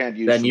use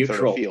some neutral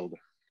sort of field.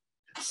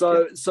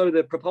 So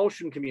the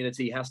propulsion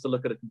community has to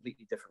look at a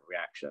completely different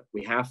reaction.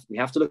 We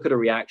have to look at a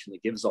reaction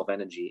that gives off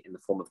energy in the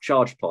form of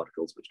charged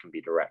particles, which can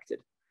be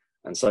directed.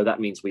 And so that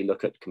means we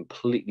look at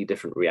completely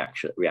different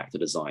reactor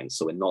designs.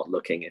 So we're not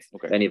looking, if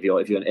any of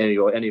your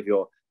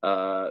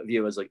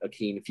viewers are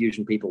keen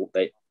fusion people,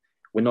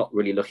 we're not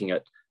really looking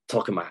at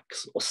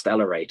tokamaks or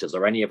stellarators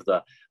or any of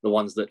the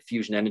ones that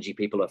fusion energy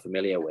people are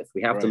familiar with.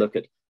 We have to look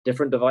at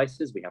different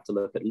devices. We have to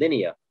look at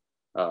linear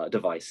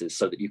devices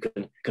so that you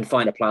can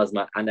confine a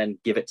plasma and then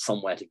give it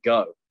somewhere to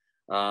go.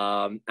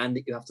 And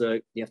you have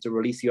to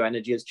release your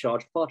energy as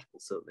charged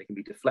particles so that they can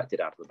be deflected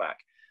out of the back.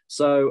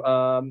 So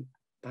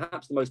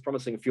perhaps the most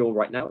promising fuel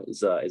right now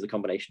is a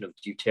combination of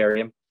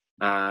deuterium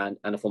and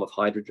a form of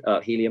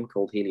helium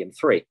called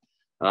helium-3.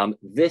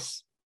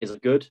 This is a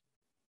good,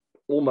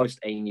 almost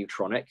a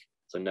neutronic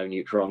so no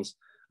neutrons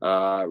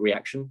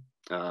reaction.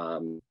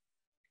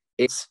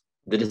 It's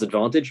the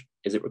disadvantage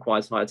is it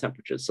requires higher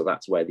temperatures, so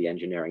that's where the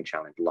engineering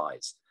challenge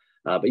lies.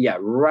 But yeah,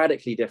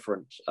 radically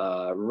different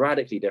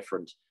reactor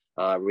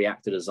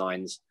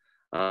designs,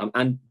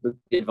 and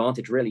the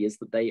advantage really is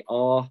that they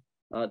are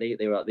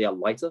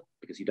lighter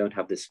because you don't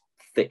have this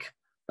thick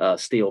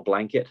steel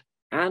blanket.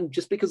 And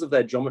just because of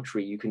their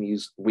geometry, you can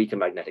use weaker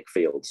magnetic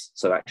fields.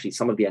 So actually,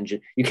 some of the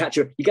you get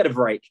a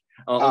break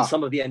on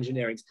some of the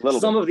engineering.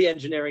 Some of the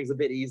engineering is a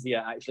bit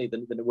easier actually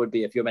than it would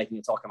be if you're making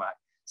a tokamak.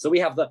 So we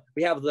have the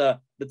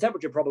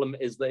temperature problem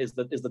is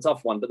the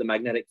tough one, but the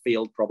magnetic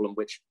field problem,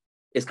 which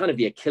is kind of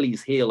the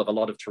Achilles heel of a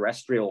lot of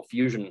terrestrial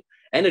fusion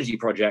energy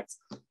projects,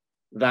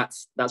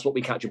 that's what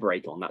we catch a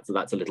break on.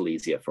 That's a little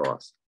easier for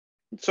us.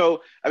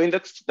 So I mean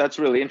that's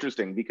really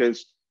interesting,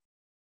 because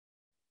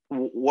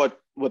what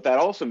that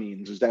also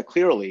means is that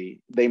clearly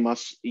they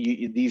must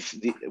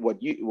when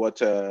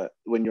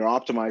you're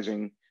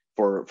optimizing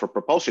for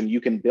propulsion, you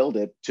can build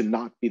it to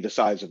not be the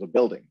size of a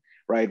building,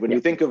 right? When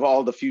you think of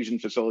all the fusion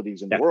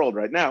facilities in the world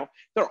right now,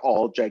 they're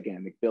all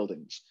gigantic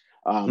buildings,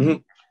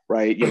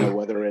 right? You know,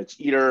 whether it's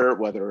ITER,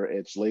 whether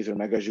it's Laser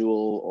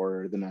Megajoule,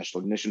 or the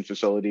National Ignition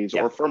facilities,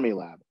 or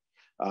Fermilab,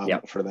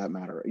 for that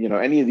matter. You know,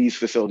 any of these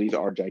facilities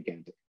are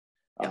gigantic,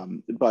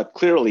 but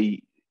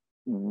clearly,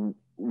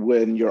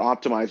 when you're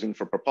optimizing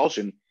for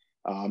propulsion,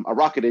 a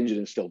rocket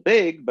engine is still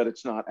big, but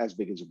it's not as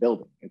big as a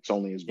building. It's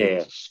only as big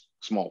as a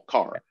small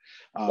car.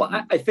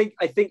 Well, I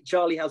think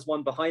Charlie has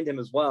one behind him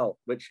as well,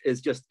 which is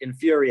just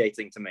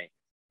infuriating to me.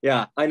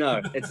 Yeah, I know.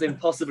 It's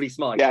impossibly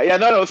smart.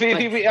 No.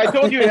 See, I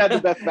told you he had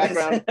the best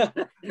background.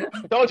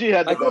 Told you he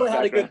had the I thought I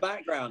had a good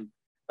background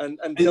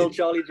until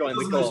Charlie joined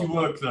the call. It doesn't actually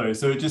work though,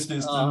 so it just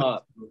is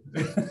out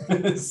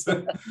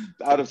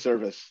of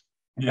service.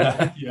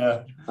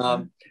 Yeah.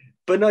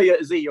 But no,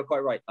 Z, you're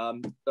quite right.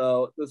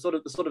 The sort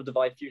of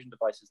fusion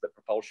devices that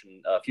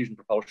fusion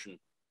propulsion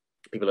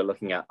people are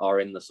looking at are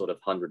in the sort of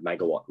 100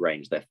 megawatt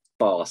range. They're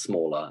far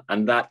smaller,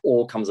 and that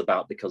all comes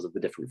about because of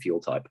the different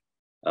fuel type.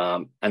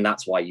 And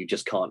that's why you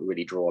just can't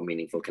really draw a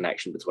meaningful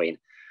connection between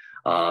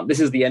this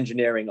is the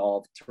engineering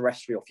of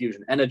terrestrial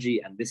fusion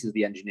energy, and this is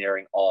the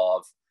engineering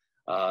of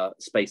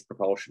space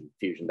propulsion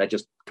fusion. They're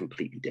just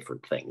completely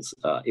different things,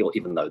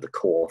 even though the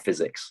core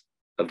physics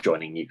of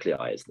joining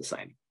nuclei is the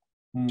same.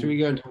 Should we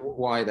go into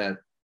why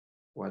they're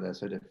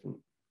so different?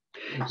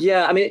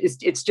 Yeah, I mean,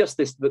 it's just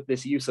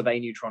this use of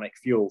aneutronic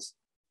fuels,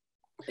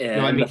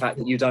 and the fact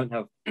that you don't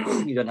have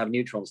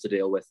neutrons to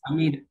deal with. I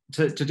mean,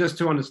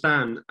 to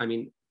understand, I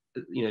mean,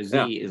 you know,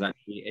 Z is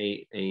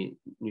actually a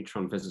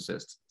neutron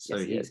physicist, so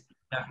he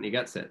definitely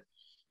gets it.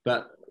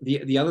 But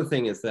the other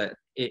thing is that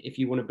if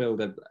you want to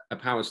build a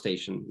power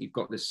station, you've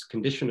got this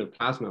condition of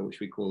plasma, which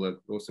we call the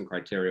Orson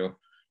criteria,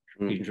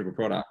 fusion triple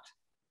product,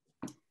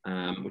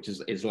 which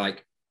is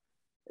like,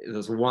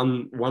 there's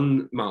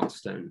one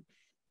milestone,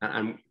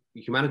 and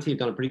humanity have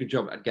done a pretty good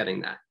job at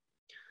getting that.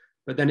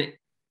 But then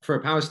for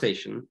a power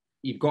station,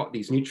 you've got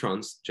these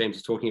neutrons James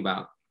was talking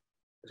about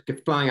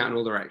flying out in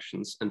all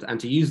directions, and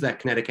to use their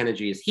kinetic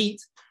energy as heat,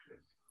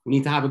 we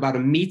need to have about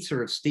 1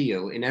 meter of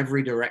steel in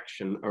every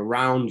direction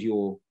around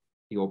your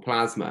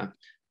plasma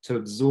to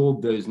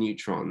absorb those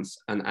neutrons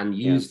and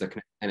use the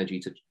kinetic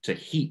energy to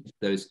heat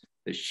those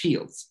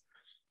shields.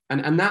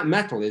 And that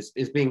metal is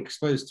being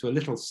exposed to a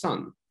little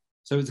sun,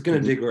 so it's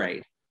going to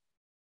degrade.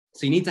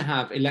 So you need to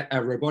have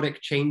a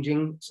robotic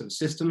changing sort of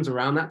systems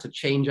around that to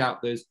change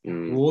out those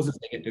walls as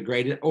they get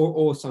degraded,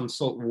 or some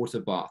salt water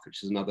bath,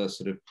 which is another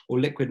sort of, or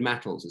liquid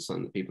metals is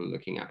something that people are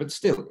looking at. But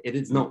still, it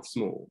is not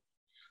small.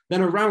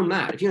 Then around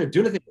that, if you're going to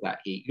do anything with that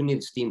heat, you need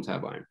a steam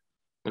turbine,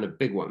 and a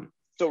big one.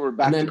 So we're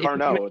back to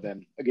Carnot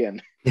then again.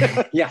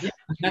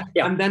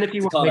 And then if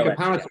you want to make a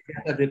power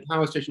station, the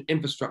power station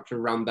infrastructure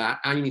around that,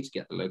 and you need to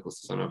get the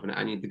locals to sign off on it,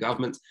 and you need the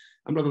government,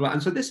 and blah, blah, blah.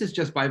 And so this is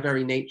just by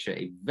very nature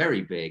a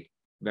very big,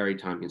 very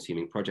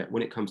time-consuming project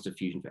when it comes to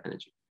fusion for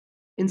energy.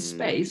 In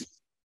space,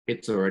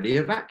 it's already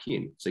a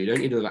vacuum, so you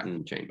don't need a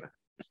vacuum chamber.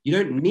 You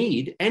don't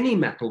need any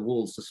metal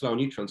walls to slow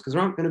neutrons because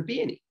there aren't going to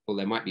be any. Well,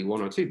 there might be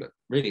one or two, but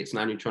really it's an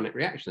aneutronic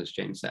reaction, as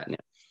James said.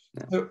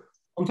 So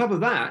on top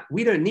of that,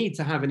 we don't need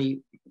to have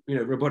any,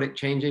 robotic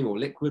changing or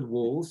liquid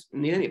walls. We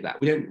don't need any of that.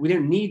 We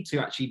don't need to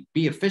actually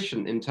be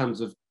efficient in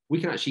terms of, we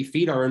can actually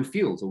feed our own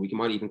fuels, or we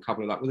might even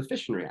couple it up with a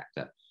fission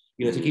reactor,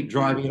 to keep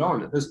driving it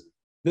on.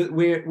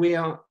 We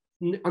are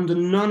under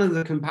none of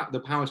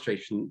the power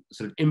station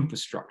sort of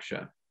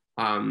infrastructure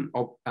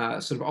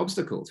sort of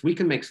obstacles. We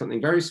can make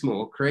something very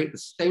small, create the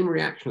same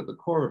reaction at the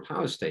core of a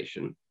power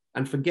station,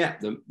 and forget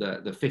the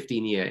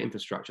 15-year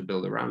infrastructure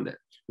build around it,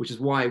 which is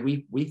why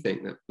we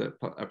think that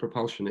a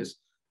propulsion is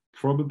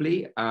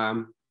probably,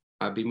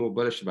 I'd be more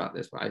bullish about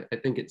this, but I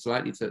think it's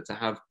likely to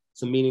have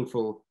some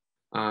meaningful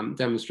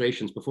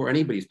demonstrations before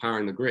anybody's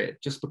powering the grid,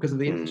 just because of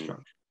the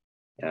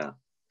infrastructure.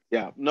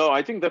 Yeah, no,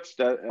 I think that's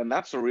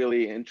a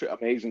really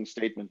amazing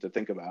statement to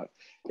think about,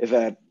 is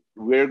that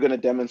we're going to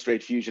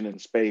demonstrate fusion in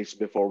space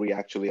before we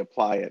actually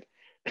apply it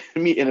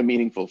in a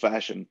meaningful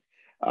fashion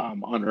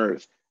on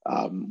Earth.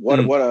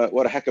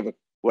 What a heck of a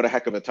what a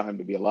heck of a time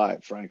to be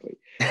alive, frankly,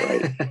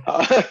 right?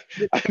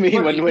 I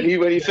mean, when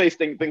you say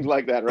things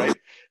like that, right?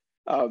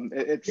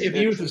 If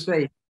you were to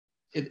say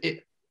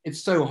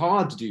it's so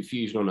hard to do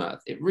fusion on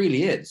Earth, it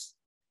really is.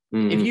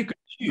 If you could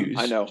choose,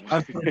 I know.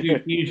 I've got to do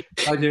fusion,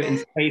 I do it in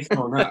space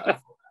or on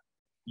Earth.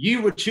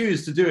 You would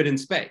choose to do it in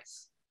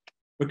space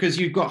because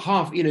you've got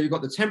you've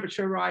got the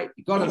temperature right,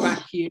 you've got a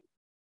vacuum.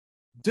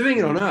 Doing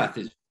it on Earth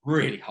is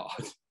really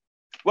hard.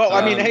 Well,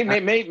 I mean, hey,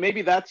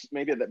 maybe that's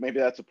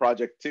a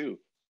project too.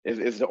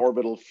 Is the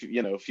orbital,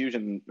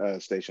 fusion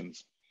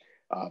stations.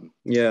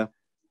 Yeah.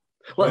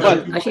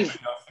 Well, actually,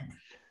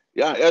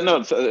 yeah.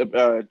 No,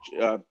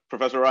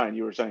 Professor Ryan,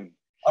 you were saying.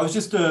 I was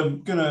just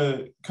going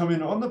to come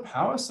in on the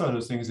power side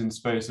of things in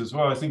space as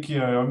well. I think,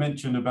 I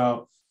mentioned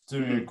about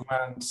doing a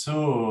grand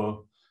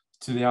tour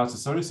to the outer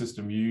solar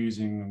system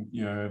using,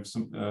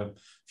 some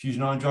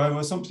fusion ion drive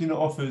or something that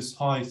offers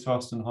high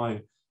thrust and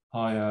high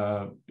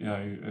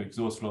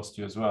exhaust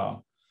velocity as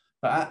well.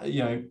 But,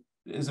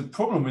 there's a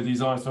problem with these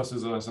ion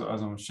thrusters, as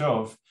I'm sure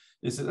of,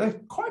 is that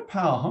they're quite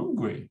power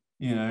hungry,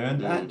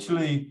 and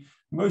actually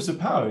most of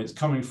the power is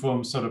coming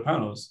from solar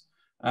panels.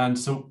 And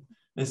so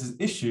there's this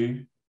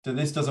issue that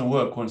this doesn't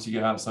work once you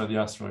get outside the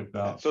asteroid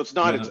belt. So it's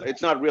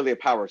not really a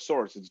power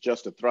source, it's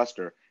just a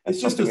thruster. And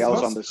it's just something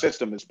else on the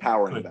system is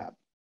powering that.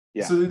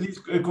 Yeah. So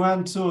a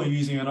grand tour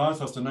using an ion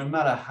thruster, no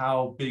matter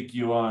how big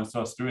your ion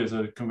thruster is,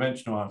 a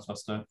conventional ion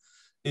thruster,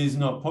 is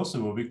not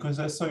possible because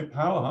they're so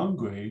power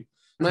hungry.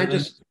 Can I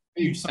just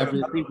feed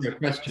you a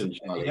question,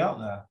 Charlie? Out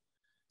there.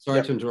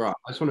 Sorry to interrupt.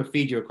 I just want to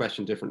feed you a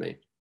question differently.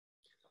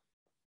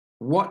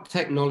 What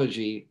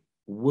technology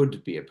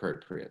would be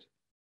appropriate?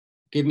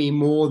 Give me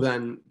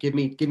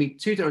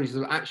two technologies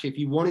that actually, if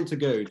you wanted to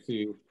go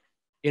to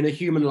in a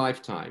human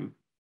lifetime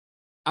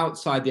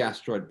outside the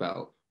asteroid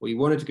belt, or you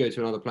wanted to go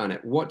to another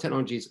planet, what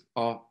technologies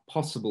are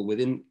possible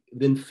within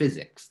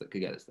physics that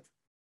could get us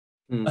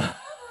there?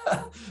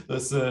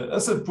 That's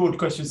a broad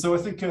question. So I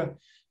think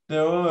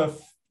there are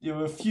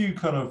a few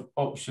kind of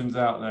options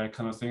out there,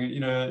 kind of thing.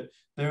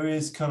 There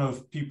is kind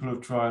of people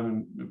have tried,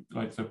 and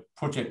like the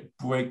Project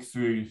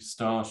Breakthrough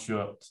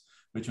Starshot,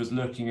 which was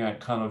looking at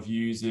kind of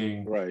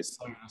using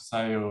solar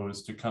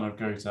sails to kind of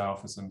go to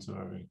Alpha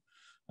Centauri.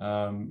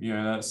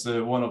 That's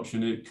one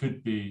option. It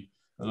could be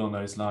along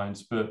those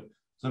lines, but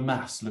the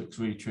mass looks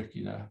really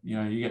tricky there.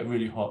 You get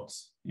really hot,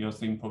 your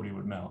thing probably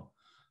would melt.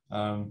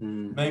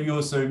 Maybe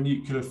also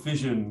nuclear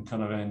fission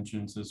kind of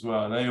engines as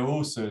well. They are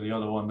also the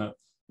other one that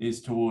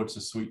is towards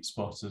a sweet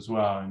spot as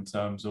well in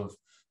terms of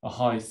a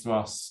high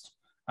thrust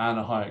and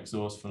a high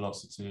exhaust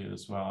velocity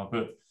as well.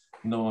 But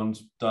no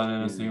one's done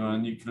anything on a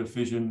nuclear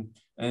fission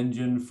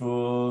engine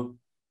for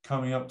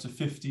coming up to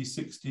 50,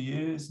 60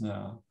 years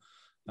now.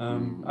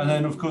 And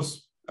then, of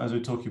course, as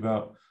we're talking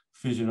about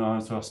fission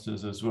ion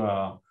thrusters as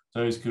well,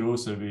 those could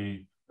also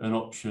be an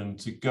option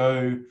to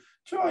go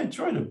try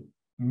to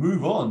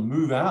move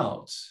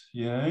out,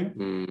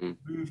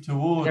 move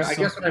towards. I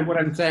guess what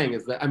I'm saying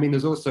is that,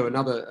 there's also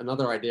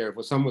another idea of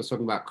what someone was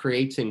talking about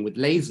creating with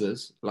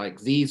lasers, like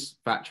Z's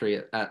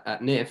factory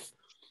at NIF,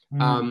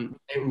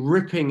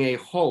 ripping a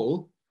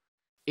hole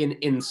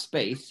in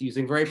space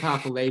using very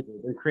powerful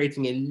lasers and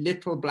creating a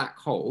little black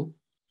hole,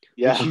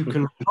 which you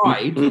can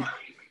ride.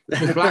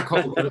 Because black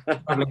holes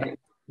are like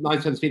 9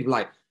 times the speed of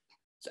light.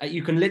 So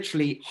you can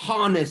literally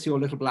harness your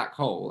little black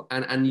hole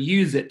and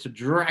use it to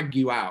drag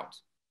you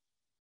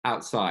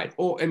outside.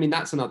 Or,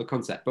 that's another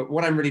concept. But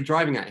what I'm really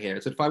driving at here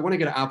is that if I want to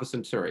get to Alpha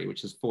Centauri,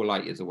 which is 4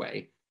 light years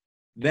away,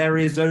 there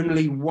is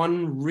only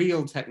one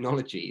real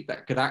technology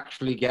that could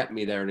actually get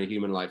me there in a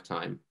human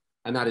lifetime,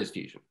 and that is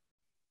fusion.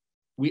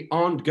 We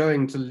aren't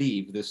going to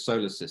leave this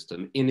solar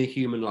system in a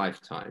human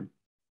lifetime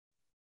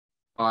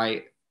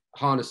by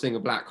harnessing a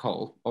black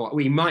hole, or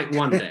we might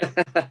one day.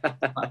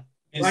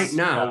 Right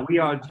now, we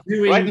are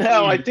doing. Right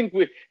now, I think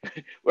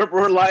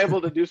we're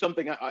liable to do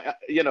something,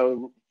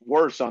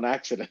 worse on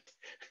accident.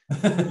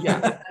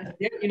 Yeah,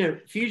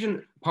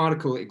 fusion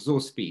particle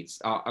exhaust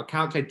speeds are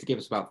calculated to give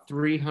us about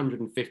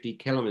 350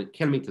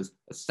 kilometers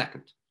a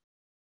second.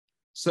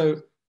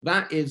 So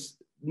that is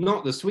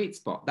not the sweet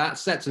spot. That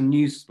sets a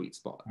new sweet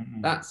spot.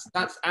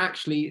 That's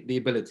actually the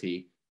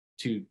ability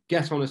to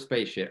get on a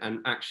spaceship, and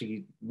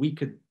actually we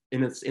could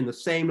in the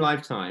same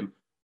lifetime,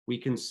 we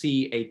can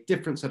see a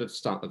different set of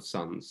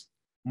suns.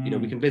 We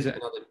can visit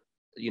another,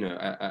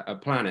 a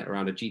planet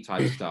around a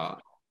G-type star.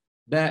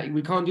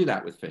 We can't do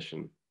that with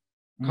fission.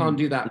 Can't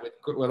do that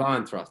with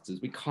ion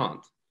thrusters. We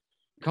can't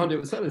do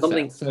it with solar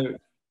cells. So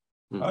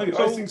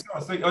I think so.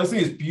 I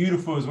think it's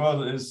beautiful as well.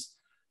 That is,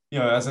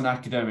 as an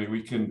academic,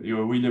 we can,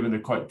 we live in a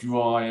quite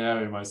dry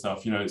area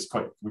myself. We're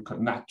quite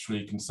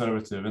naturally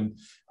conservative, and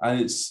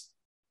it's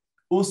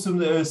awesome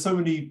that there's so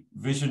many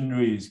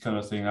visionaries kind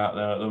of thing out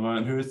there at the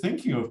moment who are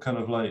thinking of kind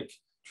of like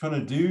trying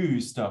to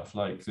do stuff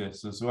like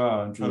this as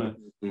well, and trying to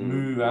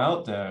move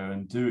out there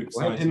and do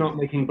exciting. Why are they not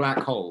making black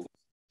holes?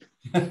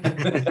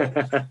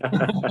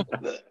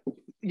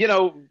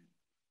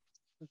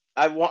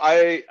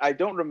 I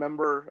don't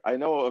remember. I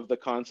know of the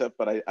concept,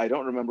 but I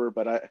don't remember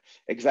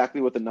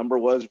exactly what the number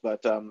was.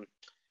 But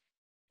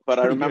but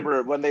I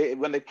remember when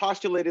they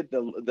postulated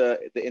the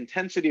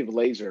intensity of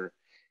laser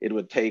it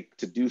would take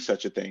to do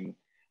such a thing.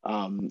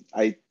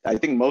 I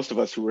think most of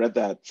us who read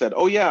that said,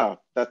 "Oh yeah,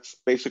 that's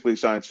basically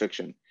science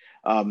fiction,"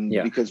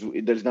 because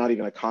there's not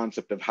even a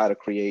concept of how to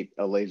create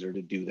a laser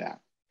to do that.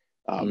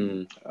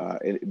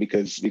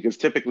 Because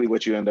typically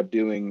what you end up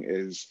doing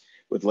is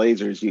with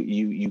lasers,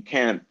 you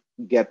can't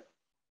get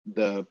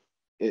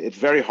it's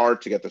very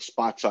hard to get the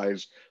spot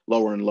size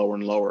lower and lower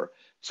and lower.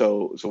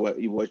 So what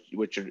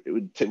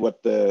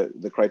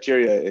the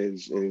criteria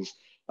is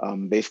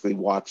basically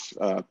watts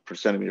per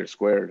centimeter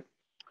squared,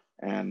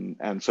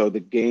 and so the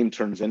game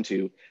turns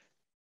into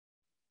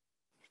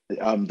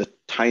the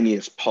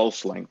tiniest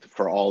pulse length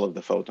for all of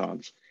the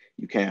photons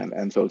you can.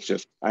 And so it's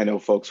just, I know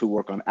folks who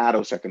work on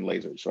attosecond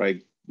lasers,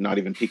 right? Not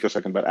even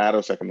picosecond, but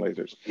attosecond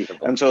lasers.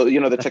 And so,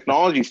 the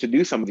technologies to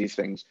do some of these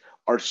things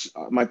are,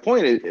 my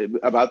point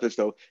about this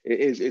though,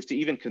 is to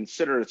even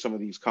consider some of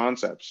these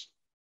concepts,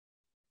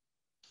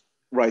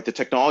 right? The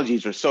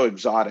technologies are so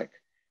exotic,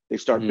 they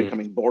start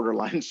becoming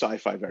borderline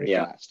sci-fi very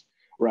fast.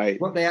 Right.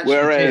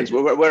 Whereas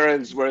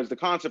the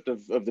concept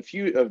of the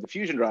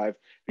fusion drive,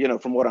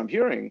 from what I'm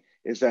hearing,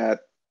 is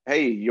that,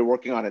 hey, you're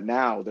working on it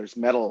now. There's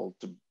metal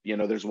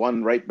there's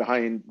one right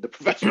behind the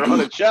professor on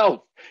a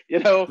shelf.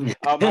 I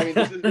mean,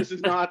 this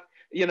is not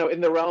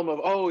in the realm of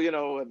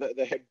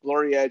the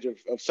glory edge of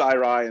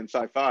sci-fi and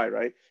sci-fi,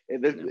 right?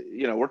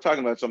 We're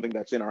talking about something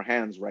that's in our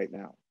hands right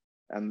now,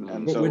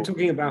 and so we're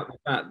talking about the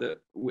fact that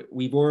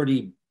we've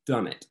already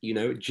done it.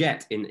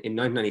 Jet in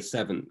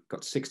 1997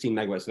 got 16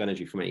 megawatts of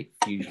energy from a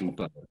fusion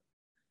burn.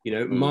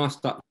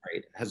 Mast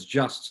Upgrade has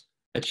just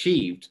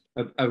achieved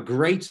a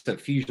greater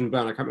fusion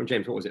burn. I can't remember,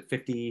 James, what was it,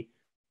 50?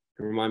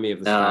 Remind me of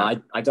the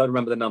stat. I don't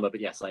remember the number, but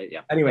yes,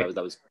 Anyway,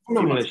 that was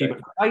phenomenal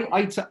achievement.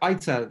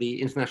 ITER,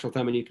 the International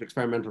Thermonuclear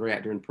Experimental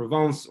Reactor in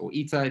Provence, or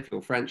ITER if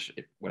you're French,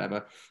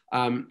 whatever,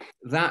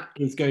 that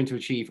is going to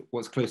achieve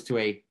what's close to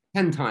a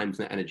 10 times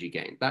net energy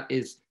gain. That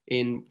is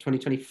in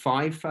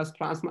 2025 first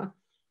plasma.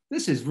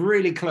 This is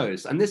really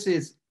close, and this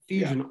is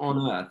fusion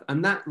on Earth.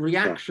 And that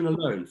reaction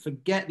alone,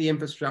 forget the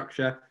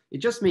infrastructure. It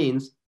just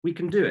means we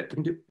can do it. We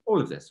can do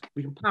all of this.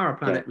 We can power a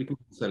planet. We can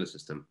do the solar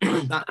system.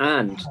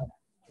 That's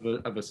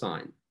of a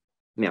sign.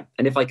 Yeah,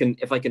 and if I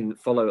can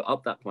follow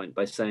up that point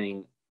by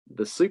saying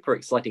the super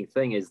exciting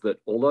thing is that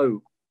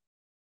although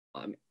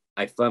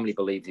I firmly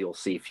believe you'll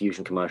see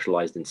fusion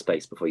commercialized in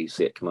space before you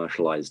see it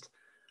commercialized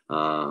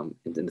in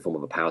the form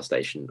of a power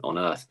station on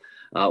Earth,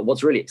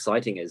 what's really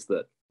exciting is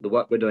that the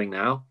work we're doing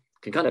now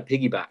can kind of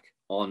piggyback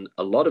on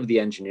a lot of the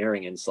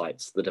engineering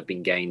insights that have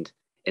been gained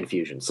in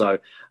fusion. So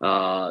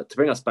to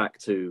bring us back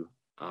to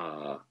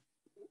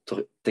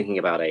thinking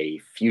about a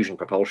fusion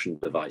propulsion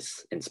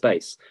device in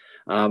space,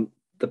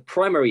 the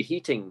primary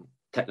heating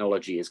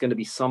technology is going to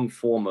be some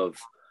form of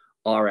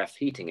RF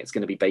heating. It's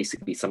going to be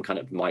basically some kind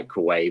of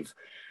microwave,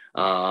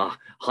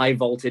 high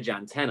voltage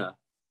antenna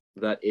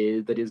that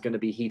is going to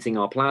be heating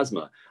our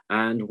plasma.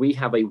 And we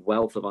have a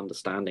wealth of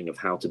understanding of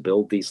how to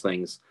build these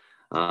things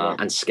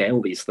and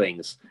scale these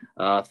things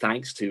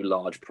thanks to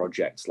large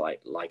projects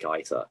like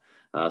ITER.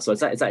 So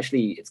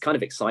it's kind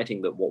of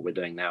exciting that what we're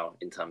doing now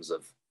in terms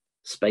of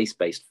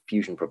space-based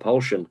fusion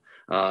propulsion,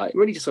 it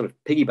really just sort of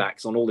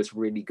piggybacks on all this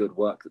really good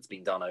work that's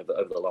been done over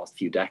the last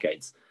few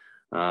decades.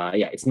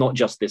 It's not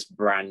just this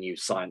brand new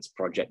science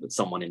project that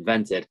someone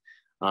invented.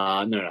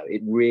 No,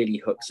 it really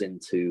hooks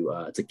into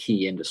it's a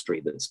key industry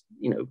that's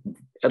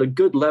at a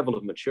good level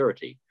of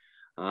maturity.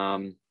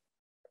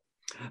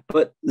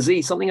 But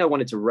Z, something I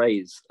wanted to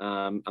raise,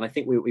 and I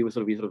think we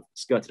sort of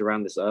skirted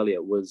around this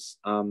earlier, was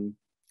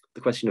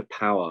the question of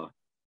power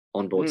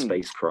on board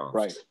spacecraft.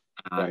 Right.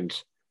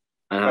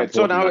 Right.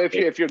 So now,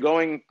 if you're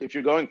going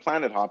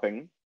planet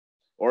hopping,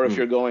 or if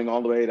you're going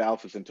all the way to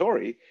Alpha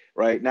Centauri,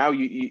 right now,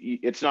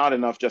 it's not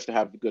enough just to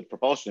have the good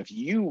propulsion. If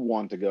you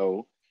want to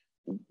go,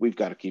 we've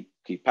got to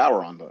keep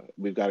power on.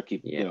 We've got to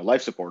keep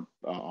life support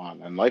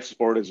on, and life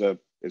support is a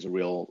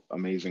real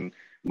amazing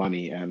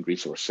money and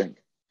resource sink.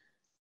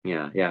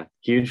 Yeah,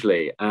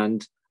 hugely.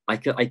 And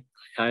I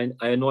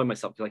annoy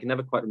myself because I can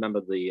never quite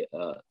remember the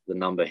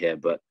number here,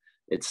 but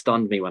it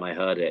stunned me when I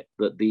heard it,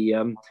 that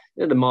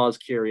the Mars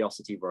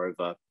Curiosity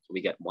rover,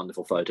 we get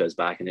wonderful photos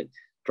back and it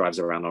drives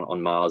around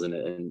on Mars and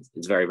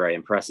it's very, very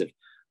impressive.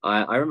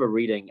 I remember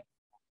reading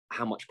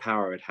how much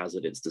power it has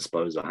at its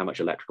disposal, how much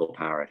electrical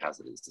power it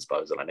has at its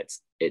disposal, and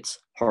it's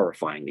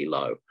horrifyingly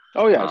low.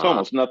 Oh yeah, it's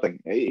almost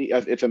nothing.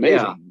 It's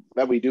amazing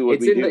that we do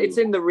what we do. It's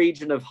in the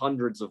region of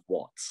hundreds of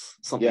watts,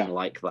 something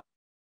like that.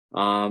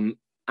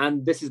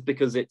 And this is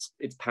because it's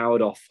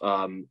powered off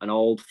an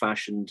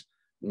old-fashioned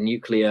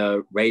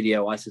nuclear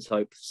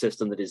radioisotope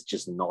system that is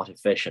just not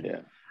efficient.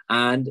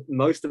 And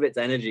most of its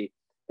energy,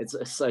 it's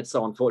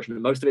so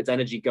unfortunate, most of its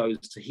energy goes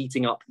to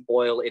heating up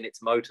oil in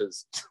its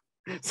motors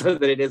so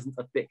that it isn't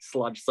a thick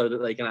sludge so that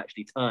they can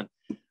actually turn.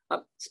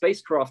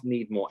 Spacecraft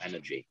need more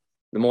energy.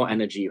 The more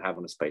energy you have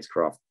on a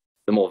spacecraft,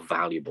 the more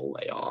valuable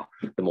they are,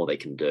 the more they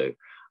can do.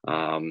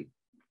 And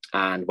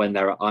when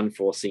there are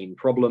unforeseen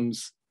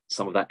problems,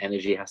 some of that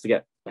energy has to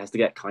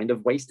get kind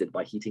of wasted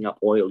by heating up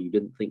oil you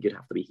didn't think you'd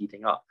have to be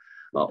heating up.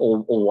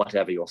 or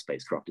whatever your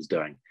spacecraft is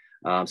doing.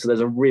 So there's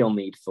a real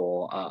need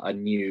for a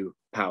new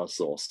power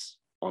source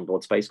on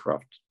board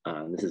spacecraft.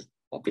 This is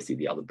obviously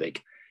the other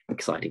big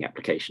exciting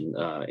application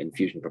in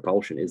fusion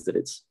propulsion, is that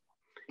it's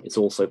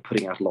also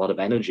putting out a lot of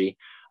energy,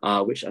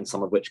 and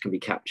some of which can be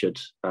captured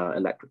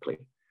electrically.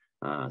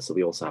 So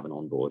we also have an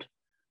onboard.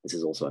 This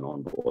is also an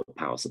onboard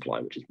power supply,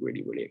 which is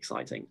really, really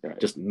exciting. Right.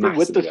 Just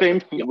with the same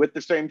fuel,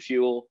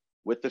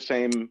 with the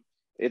same.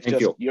 It's just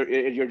fuel.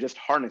 You're just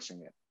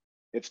harnessing it.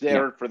 It's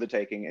there for the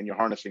taking, and you're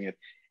harnessing it,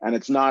 and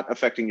it's not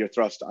affecting your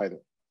thrust either.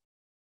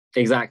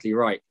 Exactly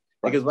right.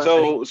 Because at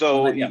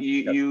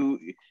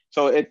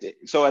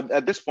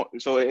this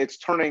point, so it's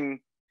turning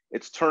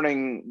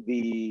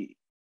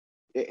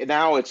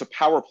now it's a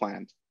power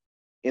plant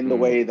in the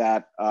way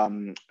that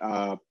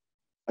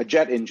a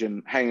jet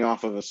engine hanging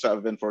off of a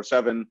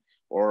 747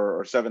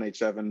 or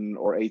 787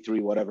 or A3,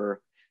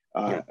 whatever,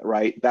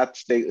 right?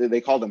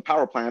 They call them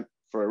power plant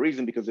for a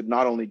reason, because it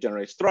not only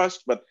generates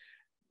thrust, but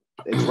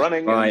it's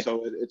running, and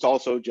so it's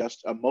also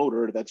just a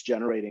motor that's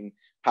generating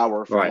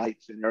power for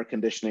lights and air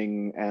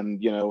conditioning,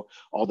 and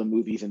all the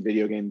movies and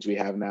video games we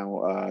have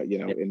now,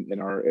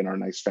 in our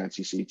nice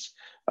fancy seats,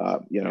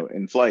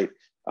 in flight.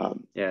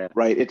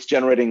 Right. It's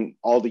generating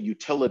all the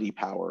utility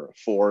power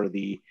for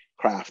the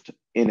craft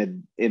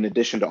in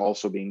addition to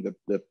also being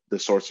the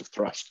source of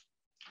thrust.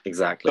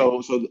 Exactly.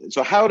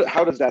 So how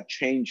does that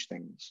change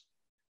things?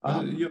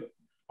 I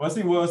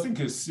think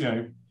it's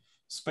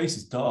space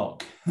is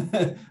dark,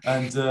 and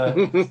and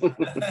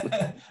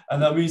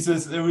that means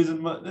there's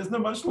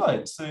not much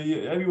light. So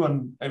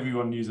everyone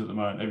uses at the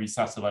moment, every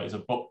satellite is a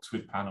box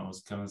with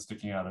panels kind of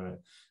sticking out of it,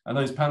 and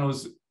those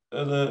panels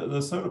are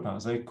the solar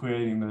panels. They're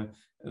creating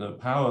the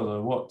power,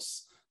 the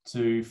watts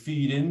to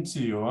feed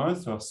into your ion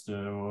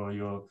thruster or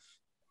your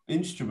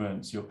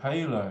instruments, your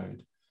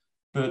payload.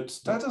 But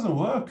that doesn't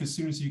work as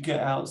soon as you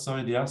get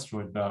outside the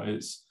asteroid belt.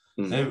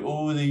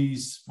 All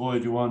these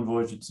Voyager 1,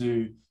 Voyager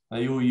 2,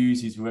 they all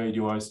use these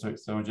radioisotope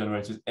thermal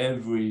generators.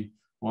 Every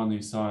one of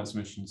these science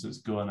missions that's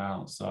gone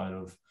outside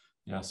of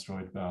the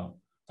asteroid belt,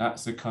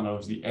 that's the kind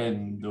of the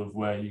end of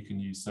where you can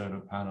use solar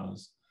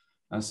panels.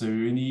 And so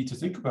we need to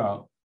think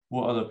about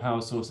what other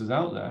power sources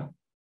out there.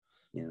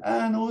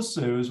 And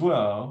also as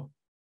well,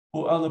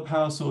 what other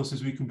power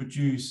sources we can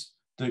produce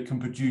that can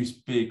produce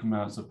big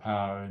amounts of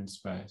power in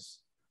space.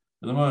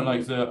 At the moment,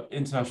 like the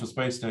International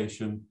Space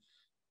Station,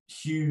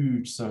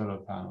 huge solar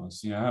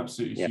panels,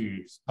 absolutely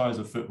huge, size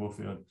of football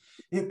field.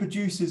 It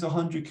produces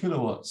 100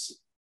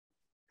 kilowatts,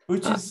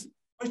 which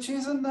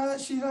isn't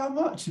actually that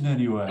much in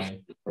any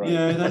way. Right.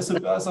 That's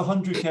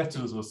 100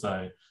 kettles or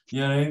so.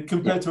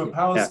 Compared to a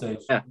power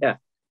station,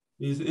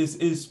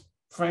 is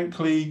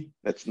frankly,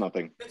 that's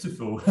nothing.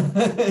 Pitiful.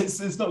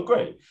 it's not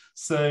great.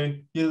 So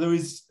there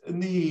is a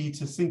need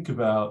to think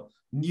about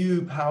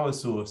new power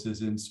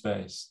sources in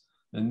space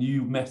and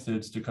new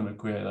methods to kind of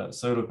create that.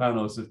 Solar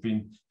panels have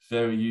been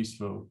very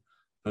useful,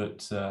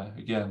 but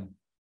again,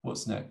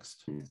 what's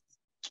next?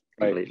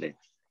 Completely.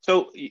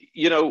 So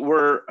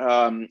we're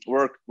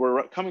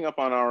coming up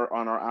on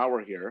our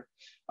hour here.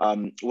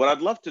 What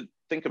I'd love to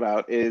think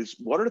about is,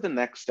 what are the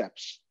next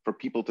steps for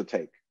people to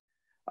take?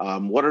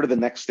 What are the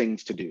next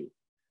things to do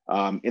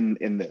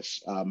in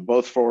this,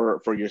 both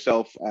for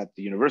yourself at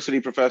the university,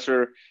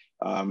 Professor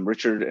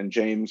Richard and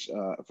James,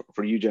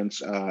 for you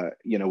gents,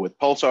 with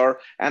Pulsar,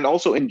 and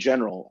also in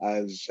general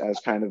as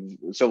kind of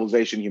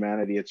civilization,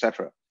 humanity,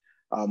 etc.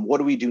 What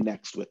do we do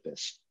next with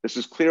this? This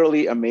is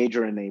clearly a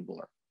major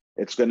enabler.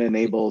 It's going to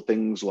enable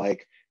things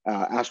like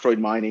asteroid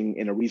mining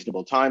in a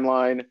reasonable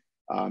timeline.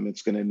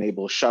 It's going to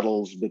enable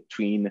shuttles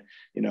between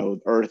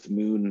Earth,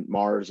 Moon,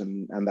 Mars,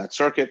 and that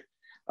circuit.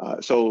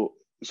 So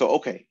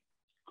okay,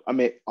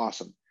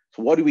 awesome.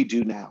 So what do we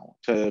do now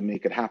to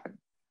make it happen?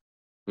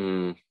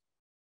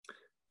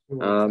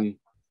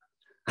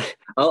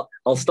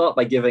 I'll start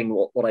by giving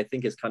what I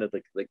think is kind of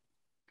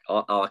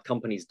our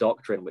company's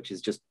doctrine, which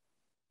is just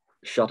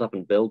shut up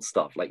and build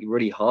stuff. Like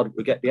really hard,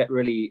 we get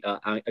really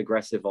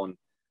aggressive on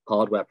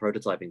hardware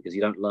prototyping, because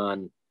you don't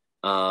learn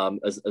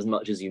as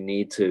much as you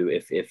need to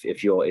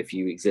if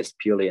you exist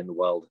purely in the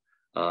world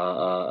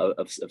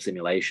of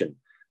simulation.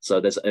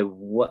 So there's a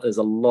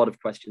lot of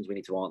questions we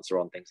need to answer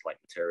on things like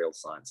material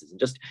sciences, and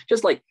just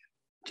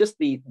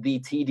the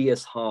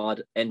tedious,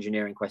 hard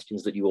engineering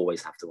questions that you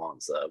always have to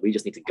answer. We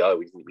just need to go.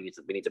 We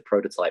need to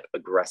prototype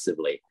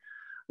aggressively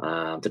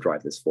to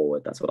drive this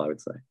forward. That's what I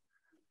would say.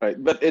 Right,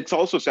 but it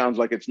also sounds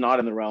like it's not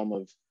in the realm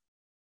of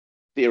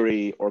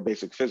theory or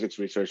basic physics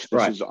research.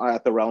 This is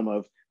at the realm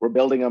of, we're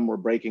building them, we're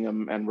breaking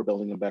them, and we're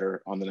building them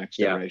better on the next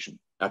generation.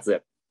 That's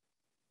it.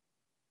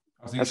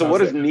 And so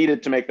what is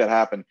needed to make that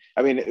happen?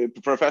 I mean,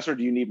 Professor,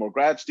 do you need more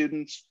grad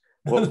students?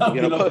 Well,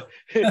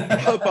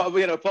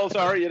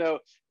 Pulsar,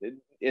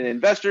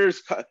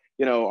 investors,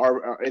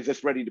 is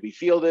this ready to be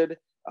fielded?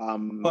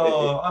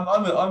 Well,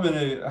 I'm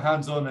in a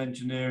hands-on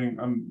engineering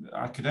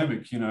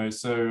academic,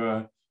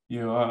 so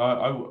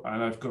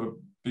and I've got a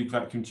big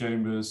vacuum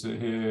chambers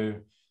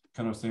here,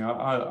 kind of thing.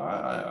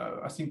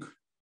 I think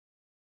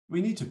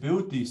we need to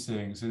build these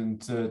things and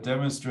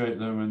demonstrate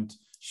them,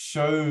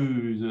 show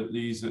that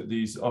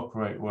these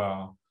operate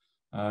well.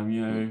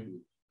 You know,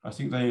 I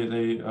think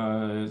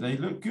they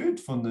look good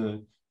from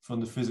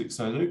the physics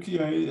side. Look, you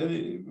know,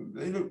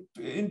 they look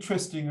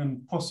interesting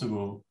and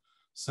possible.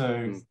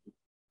 So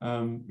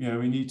you know,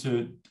 we need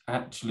to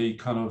actually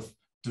kind of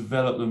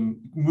develop them,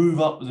 move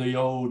up the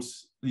old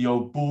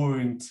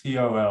boring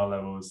TOL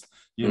levels.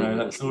 You know,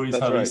 that's always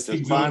how these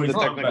things climb the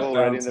technical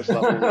readiness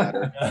level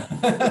ladder.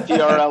 The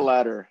TRL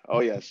ladder. Oh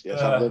yes,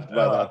 I've lived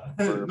by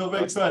that. Not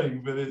very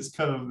exciting, but it's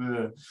kind of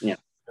the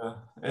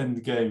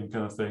end game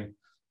kind of thing.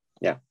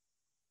 Yeah.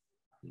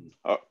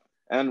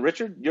 And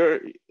Richard,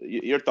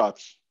 your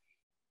thoughts?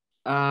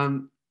 I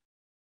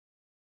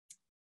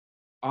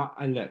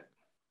look,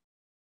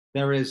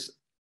 there is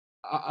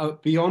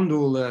beyond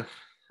all the,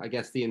 I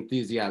guess, the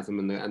enthusiasm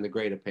and the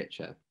greater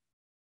picture,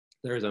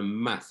 there is a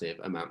massive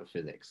amount of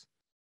physics.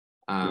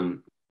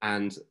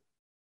 And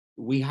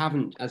we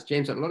haven't, as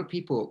James said, a lot of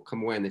people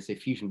come away and they say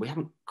fusion. We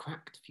haven't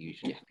cracked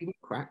fusion yet. People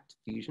cracked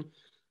fusion.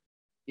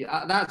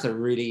 Yeah, that's the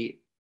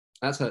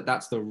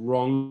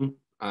wrong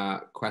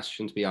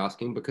question to be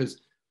asking,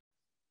 because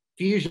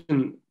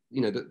fusion,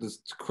 you know,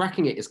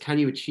 cracking it is, can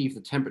you achieve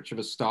the temperature of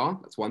a star?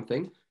 That's one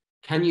thing.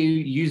 Can you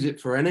use it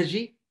for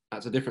energy?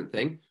 That's a different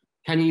thing.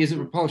 Can you use it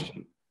for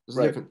propulsion? That's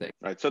a different thing.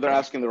 Right. So they're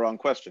asking the wrong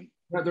question.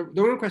 The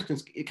wrong question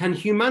is, can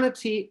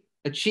humanity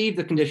achieve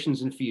the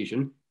conditions in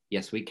fusion?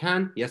 Yes, we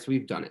can. Yes,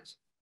 we've done it.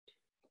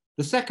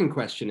 The second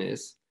question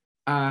is,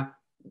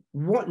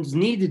 what is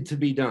needed to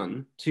be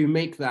done to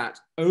make that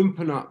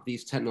open up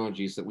these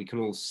technologies that we can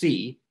all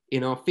see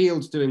in our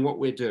fields doing what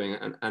we're doing,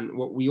 and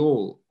what we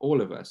all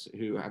of us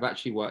who have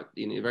actually worked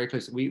very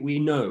closely, we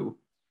know,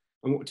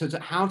 and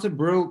how to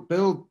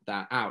build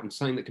that out and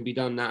something that can be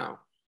done now.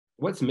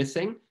 What's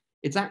missing?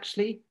 It's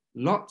actually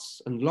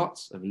lots and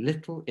lots of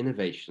little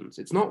innovations.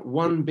 It's not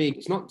one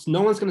big,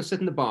 no one's going to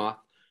sit in the bath,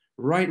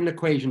 write an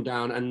equation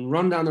down and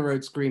run down the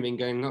road screaming,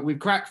 going, we've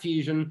cracked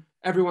fusion,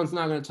 everyone's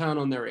now going to turn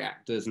on their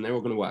reactors and they're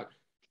all going to work.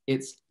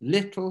 It's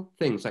little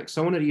things, like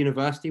someone at a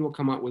university will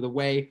come up with a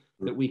way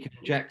that we can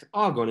inject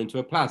argon into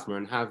a plasma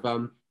and have,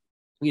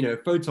 you know,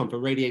 photon for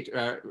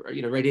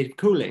radiative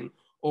cooling,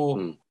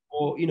 or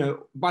you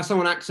know, by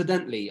someone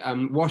accidentally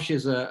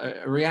washes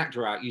a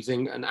reactor out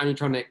using an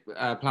anitronic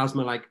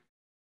plasma like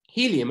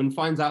helium and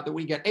finds out that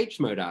we get H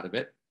mode out of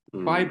it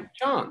by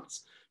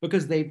chance,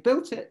 because they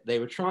built it, they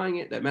were trying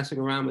it, they're messing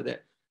around with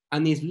it.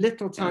 And these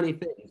little tiny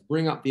things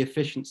bring up the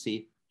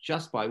efficiency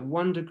just by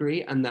 1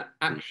 degree. And the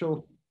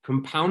actual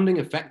compounding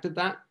effect of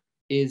that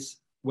is,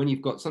 when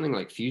you've got something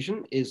like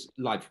fusion, is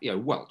like, you know,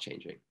 world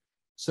changing.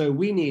 So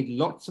we need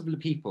lots of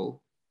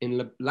people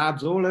in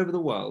labs all over the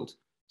world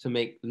to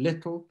make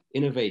little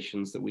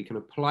innovations that we can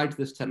apply to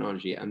this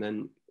technology. And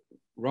then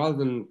rather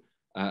than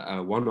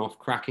a one-off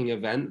cracking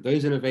event,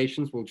 those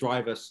innovations will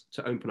drive us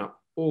to open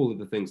up all of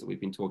the things that we've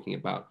been talking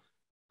about.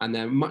 And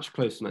they're much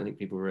closer than I think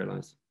people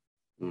realize.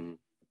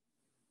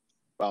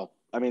 Well,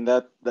 I mean,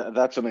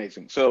 that's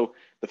amazing. So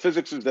the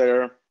physics is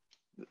there,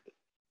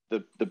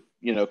 the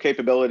you know,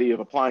 capability of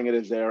applying it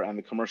is there, and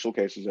the commercial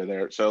cases are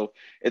there. So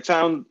it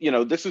sounds, you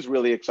know, this is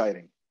really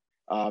exciting.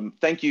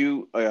 Thank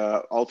you,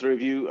 all three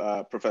of you,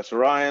 Professor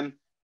Ryan,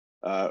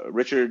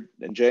 Richard,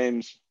 and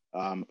James,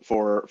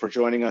 for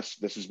joining us.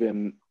 This has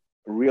been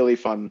really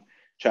fun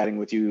chatting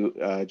with you,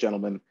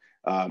 gentlemen.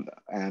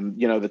 And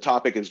you know, the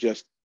topic is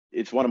just,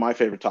 it's one of my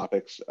favorite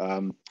topics.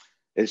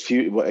 Is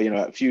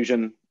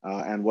fusion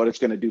and what it's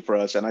going to do for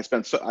us. And I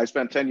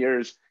spent 10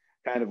 years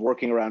kind of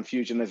working around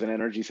fusion as an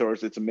energy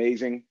source. It's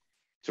amazing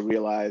to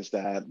realize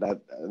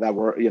that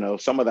work, you know,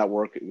 some of that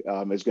work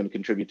is going to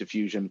contribute to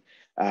fusion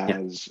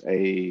as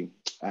a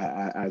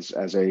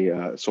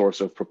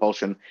source of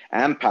propulsion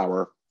and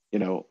power, you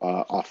know,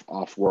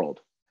 off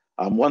world.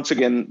 Once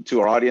again,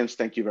 to our audience,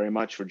 thank you very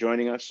much for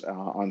joining us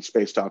on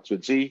Space Talks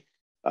with Z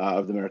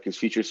of the America's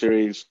Future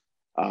Series.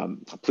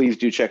 Please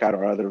do check out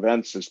our other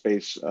events, the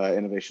Space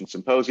Innovation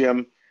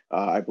Symposium.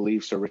 I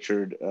believe Sir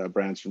Richard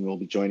Branson will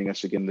be joining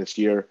us again this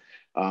year.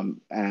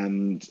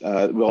 And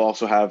we'll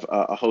also have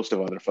a host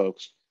of other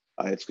folks.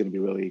 It's going to be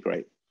really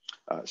great.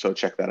 So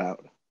check that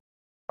out.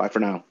 Bye for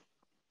now.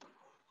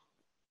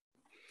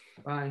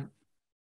 Bye.